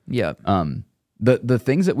world. Yeah. The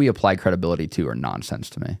things that we apply credibility to are nonsense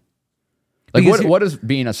to me. Like, what does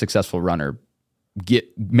being a successful runner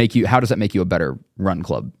how does that make you a better run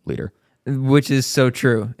club leader? Which is so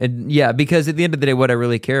true. And yeah, because at the end of the day, what I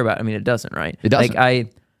really care about, I mean, it doesn't, right? It doesn't.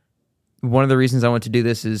 Like one of the reasons I want to do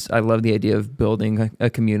this is I love the idea of building a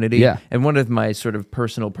community. Yeah. And one of my sort of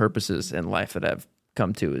personal purposes in life that I've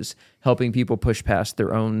come to is helping people push past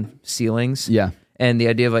their own ceilings. Yeah. And the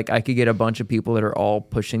idea of like, I could get a bunch of people that are all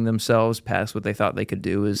pushing themselves past what they thought they could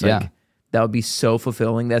do is like, that would be so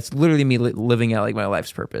fulfilling. That's literally me living out like my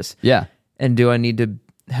life's purpose. Yeah. And do I need to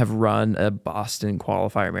have run a Boston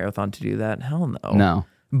qualifier marathon to do that? Hell no. No.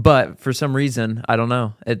 But for some reason, I don't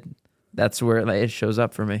know. That's where it shows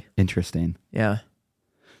up for me. Interesting. Yeah.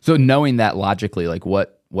 So knowing that logically, like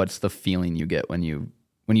what's the feeling you get when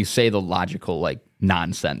you say the logical like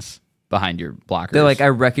nonsense behind your blockers? They're like, I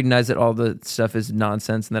recognize that all the stuff is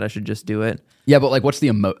nonsense and that I should just do it. Yeah, but like what's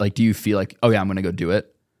the like do you feel like, oh yeah, I'm gonna go do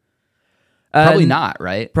it? Probably not,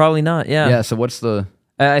 right? Probably not, yeah. Yeah, so what's the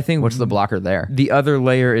blocker there? The other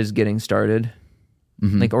layer is getting started.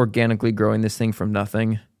 Mm-hmm. Like organically growing this thing from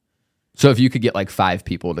nothing. So if you could get like 5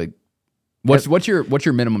 people to what's your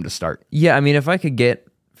minimum to start? Yeah, I mean, if I could get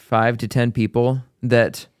 5 to 10 people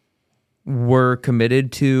that were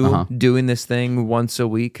committed to doing this thing once a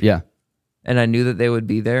week. Yeah. And I knew that they would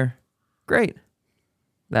be there, great.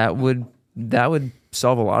 That would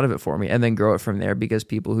solve a lot of it for me, and then grow it from there because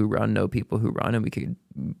people who run know people who run, and we could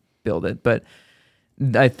build it. But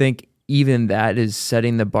I think even that is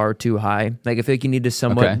setting the bar too high. Like, I feel like you need to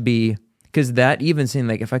somewhat be, because that even saying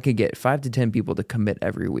like if I could get 5 to 10 people to commit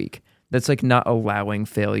every week, that's like not allowing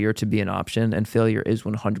failure to be an option, and failure is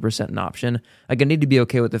 100% an option. Like I need to be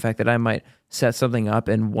okay with the fact that I might set something up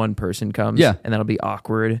and one person comes, and that'll be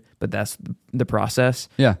awkward, but that's the process.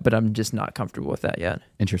 Yeah. But I'm just not comfortable with that yet.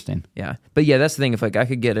 Interesting. Yeah. But yeah, that's the thing. If like I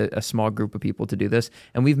could get a small group of people to do this,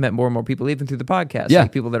 and we've met more and more people even through the podcast,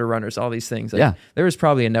 like people that are runners, all these things. Like, there is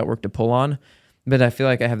probably a network to pull on, but I feel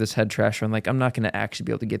like I have this head trash on like, I'm not going to actually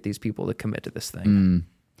be able to get these people to commit to this thing.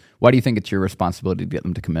 Why do you think it's your responsibility to get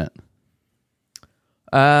them to commit?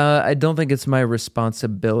 I don't think it's my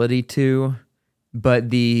responsibility to, but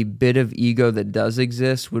the bit of ego that does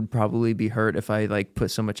exist would probably be hurt if I like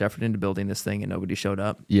put so much effort into building this thing and nobody showed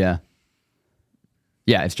up. Yeah.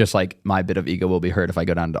 Yeah, it's just like my bit of ego will be hurt if I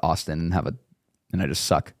go down to Austin and I just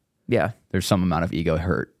suck. Yeah. There's some amount of ego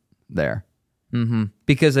hurt there.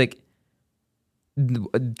 Because like,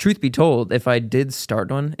 truth be told, if I did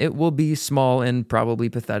start one, it will be small and probably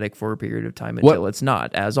pathetic for a period of time until it's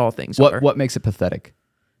not, as all things are. What makes it pathetic?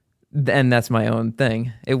 And that's my own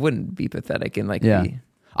thing. It wouldn't be pathetic in like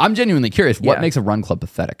I'm genuinely curious. What makes a run club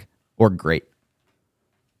pathetic or great?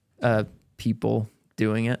 People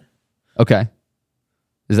doing it. Okay.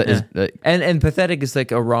 Is that and pathetic is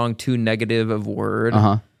like a wrong too negative of word.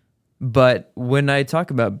 But when I talk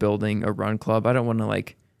about building a run club, I don't want to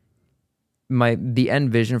like the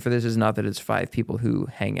end vision for this is not that it's 5 people who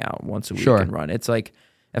hang out once a week and run. It's like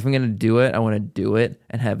if I'm going to do it, I want to do it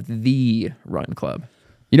and have the run club.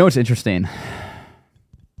 You know what's interesting?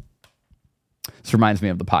 This reminds me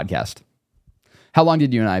of the podcast. How long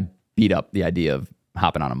did you and I beat up the idea of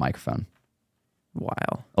hopping on a microphone?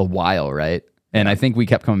 A while, right? And I think we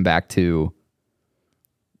kept coming back to,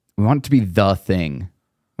 we want it to be the thing.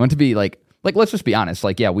 We want it to be like let's just be honest.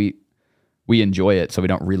 Like, yeah, we enjoy it, so we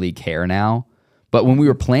don't really care now. But when we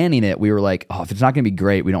were planning it, we were like, oh, if it's not going to be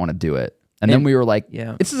great, we don't want to do it. And then we were like,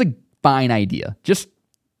 this is a fine idea. Just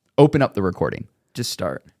open up the recording. Just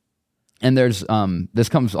start. And there's this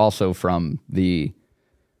comes also from the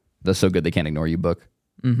So Good They Can't Ignore You book,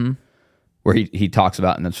 where he talks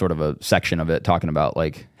about in a sort of a section of it talking about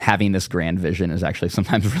like having this grand vision is actually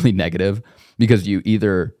sometimes really negative because you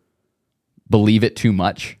either believe it too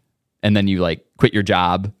much and then you like quit your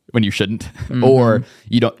job when you shouldn't, or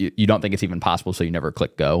you don't think it's even possible, so you never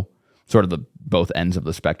click go. Sort of the both ends of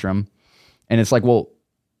the spectrum. And it's like, well,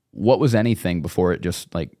 what was anything before it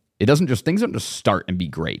just like. Things don't just start and be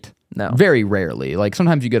great. No. Very rarely. Like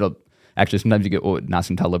sometimes you get what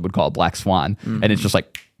Nassim Taleb would call a black swan, and it's just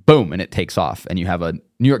like, boom, and it takes off, and you have a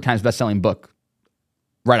New York Times bestselling book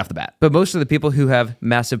right off the bat. But most of the people who have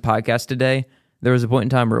massive podcasts today, there was a point in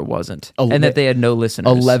time where it wasn't, and that they had no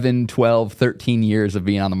listeners. 11, 12, 13 years of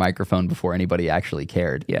being on the microphone before anybody actually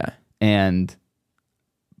cared. Yeah. And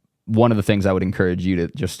one of the things I would encourage you to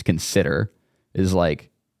just consider is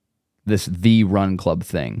like the run club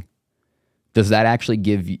thing. Does that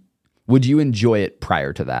actually would you enjoy it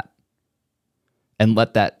prior to that? And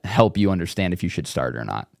let that help you understand if you should start or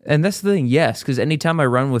not. And that's the thing, yes, because anytime I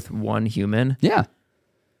run with one human,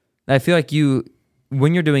 I feel like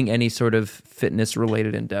when you're doing any sort of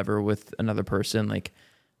fitness-related endeavor with another person, like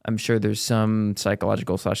I'm sure there's some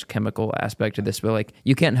psychological/chemical aspect to this, but like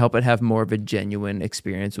you can't help but have more of a genuine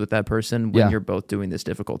experience with that person when you're both doing this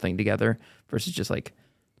difficult thing together versus just like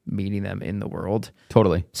meeting them in the world.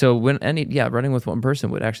 Totally. So running with one person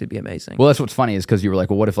would actually be amazing. Well, that's what's funny is because you were like,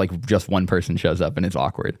 well, what if like just one person shows up and it's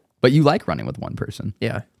awkward? But you like running with one person.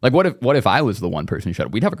 Yeah. Like what if I was the one person who showed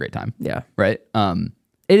up? We'd have a great time. Yeah. Right?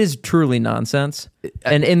 It is truly nonsense.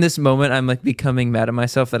 And in this moment, I'm like becoming mad at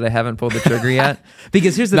myself that I haven't pulled the trigger yet.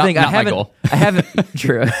 Because here's the thing. I haven't,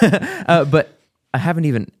 true. But I haven't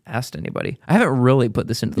even asked anybody. I haven't really put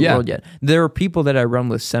this into the world yet. There are people that I run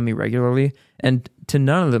with semi-regularly, and to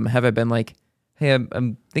none of them have I been like, hey,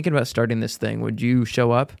 I'm thinking about starting this thing. Would you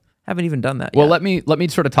show up? Haven't even done that yet. Well, let me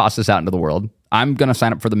sort of toss this out into the world. I'm going to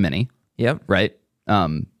sign up for the mini. Yep. Right?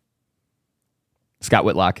 Scott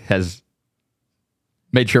Whitlock has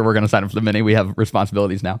made sure we're going to sign up for the mini. We have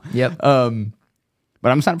responsibilities now. Yep. But I'm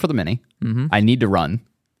going to sign up for the mini. I need to run.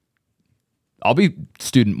 I'll be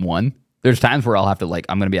student 1. There's times where I'll have to like,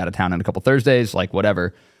 I'm going to be out of town on a couple Thursdays, like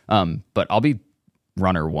whatever. But I'll be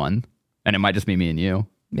runner 1, and it might just be me and you.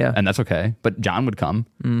 Yeah. And that's okay. But John would come.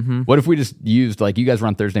 What if we just used, like, you guys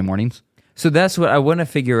run Thursday mornings? So that's what I want to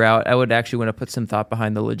figure out. I would actually want to put some thought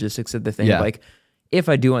behind the logistics of the thing. Like, if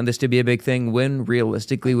I do want this to be a big thing, when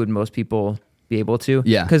realistically would most people be able to?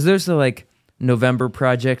 Yeah. Because there's the like November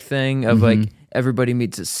project thing of like everybody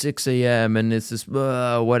meets at 6 a.m. and it's this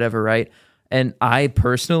whatever, right? And I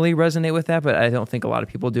personally resonate with that, but I don't think a lot of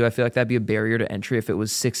people do. I feel like that'd be a barrier to entry if it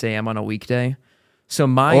was 6 a.m. on a weekday. So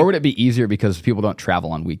or would it be easier because people don't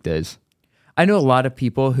travel on weekdays? I know a lot of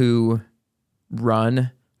people who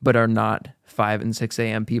run but are not 5 and 6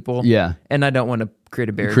 a.m. people. Yeah. And I don't want to create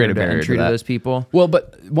a barrier to entry to those people. Well,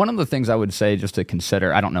 but one of the things I would say just to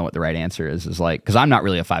consider, I don't know what the right answer is like, because I'm not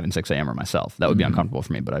really a 5 and 6 a.m.er myself. That would be uncomfortable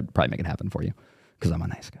for me, but I'd probably make it happen for you because I'm a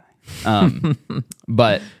nice guy.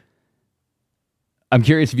 But I'm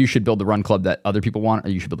curious if you should build the run club that other people want or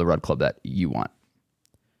you should build the run club that you want.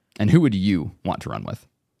 And who would you want to run with?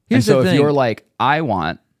 Here's and so the thing. If you're like, I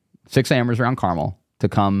want 6 a.m.ers around Carmel to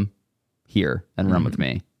come here and run with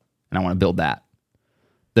me, and I want to build that,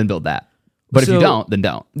 then build that. But if you don't, then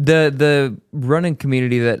don't. The running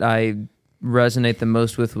community that I resonate the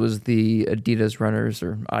most with was the Adidas runners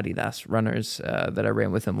that I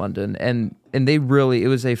ran with in London. And they really, it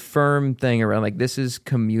was a firm thing around like, this is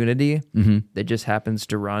community that just happens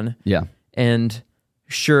to run. Yeah. And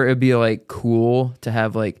sure, it'd be like cool to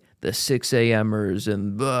have like the 6 a.m.ers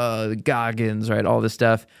and the Goggins, right? All this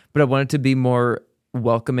stuff. But I want it to be more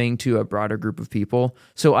welcoming to a broader group of people.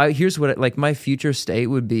 So here's what like my future state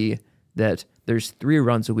would be that there's 3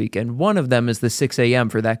 runs a week, and one of them is the 6 a.m.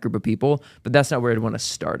 for that group of people, but that's not where I'd want to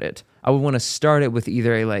start it. I would want to start it with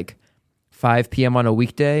either a like 5 p.m. on a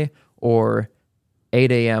weekday or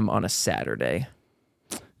 8 a.m. on a Saturday.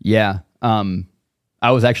 Yeah.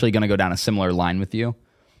 I was actually going to go down a similar line with you,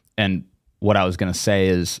 and what I was going to say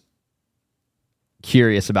is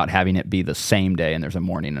curious about having it be the same day and there's a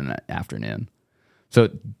morning and an afternoon. So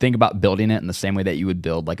think about building it in the same way that you would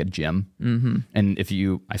build like a gym. And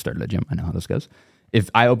I started a gym, I know how this goes. If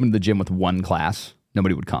I opened the gym with one class,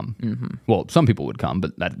 nobody would come. Well, some people would come,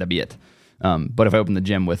 but that'd be it. But if I opened the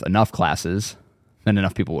gym with enough classes, then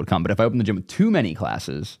enough people would come. But if I opened the gym with too many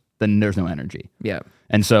classes, then there's no energy. Yeah.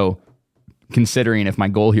 And so considering if my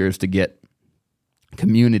goal here is to get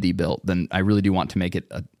community built, then I really do want to make it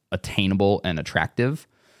attainable and attractive.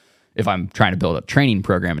 If I'm trying to build a training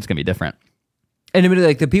program, it's going to be different. And I mean,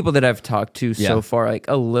 like the people that I've talked to so far, like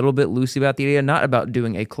a little bit loosey about the idea, not about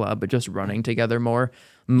doing a club, but just running together more.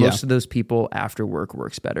 Most of those people after work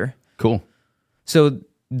works better. Cool. So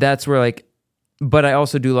that's where like, but I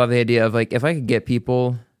also do love the idea of like, if I could get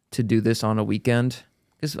people to do this on a weekend,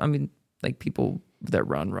 because I mean, like people that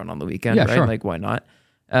run on the weekend, right? Sure. Like, why not?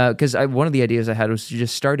 Because one of the ideas I had was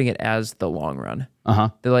just starting it as the long run.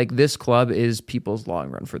 They're like, this club is people's long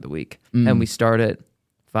run for the week. And we start at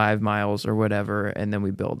 5 miles or whatever, and then we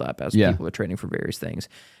build up as people are training for various things.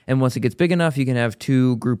 And once it gets big enough, you can have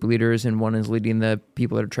 2 group leaders, and one is leading the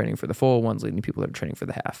people that are training for the full, one's leading the people that are training for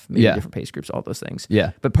the half, maybe different pace groups, all those things.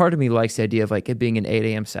 Yeah. But part of me likes the idea of like it being an 8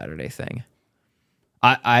 a.m. Saturday thing.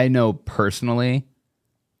 I know personally,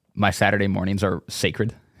 my Saturday mornings are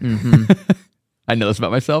sacred. I know this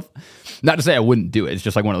about myself. Not to say I wouldn't do it. It's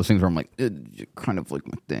just like one of those things where I'm like, kind of like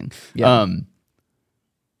my thing. Yeah.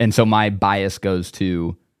 And so my bias goes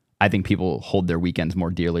to, I think people hold their weekends more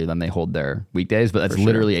dearly than they hold their weekdays, but that's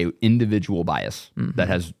literally an individual bias that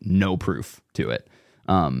has no proof to it.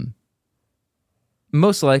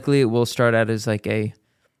 Most likely it will start out as like a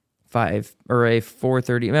 5 or a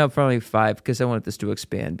 4:30, well, probably 5, because I want this to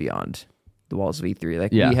expand beyond the walls of E3.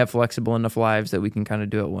 Like we have flexible enough lives that we can kind of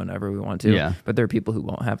do it whenever we want to. Yeah. But there are people who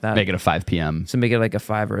won't have that. Make it a 5 p.m. So make it like a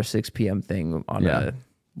 5 or a 6 p.m. thing on a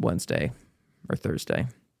Wednesday or Thursday.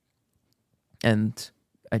 And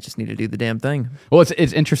I just need to do the damn thing. Well,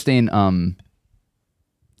 it's interesting.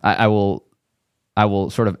 I will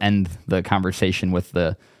sort of end the conversation with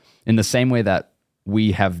in the same way that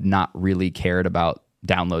we have not really cared about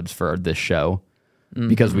downloads for this show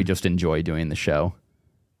because we just enjoy doing the show.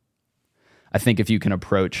 I think if you can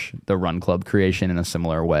approach the run club creation in a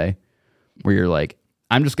similar way, where you're like,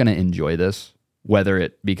 I'm just going to enjoy this, whether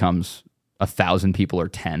it becomes 1,000 people or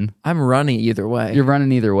 10. I'm running either way. You're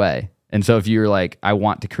running either way. And so if you're like, I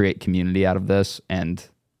want to create community out of this and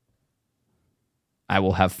I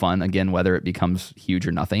will have fun, again, whether it becomes huge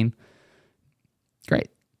or nothing, great.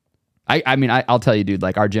 I mean, I'll tell you, dude,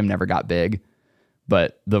 like our gym never got big,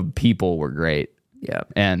 but the people were great. Yeah.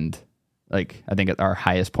 And like, I think at our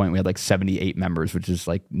highest point, we had like 78 members, which is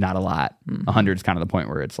like not a lot. 100 is kind of the point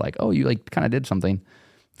where it's like, oh, you like kind of did something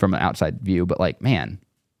from an outside view. But like, man,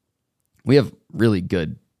 we have really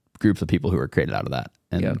good groups of people who are created out of that.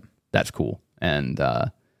 And that's cool. And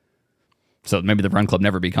so maybe the run club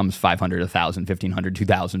never becomes 500, 1,000, 1,500,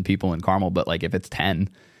 2,000 people in Carmel. But like if it's 10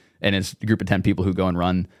 and it's a group of 10 people who go and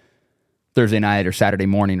run Thursday night or Saturday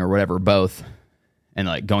morning or whatever, both, and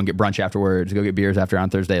like go and get brunch afterwards, go get beers after on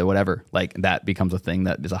Thursday or whatever, like that becomes a thing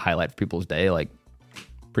that is a highlight for people's day. Like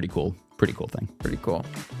pretty cool thing. Pretty cool. All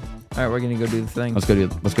right, we're going to go do the thing. Let's go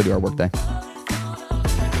do our work day.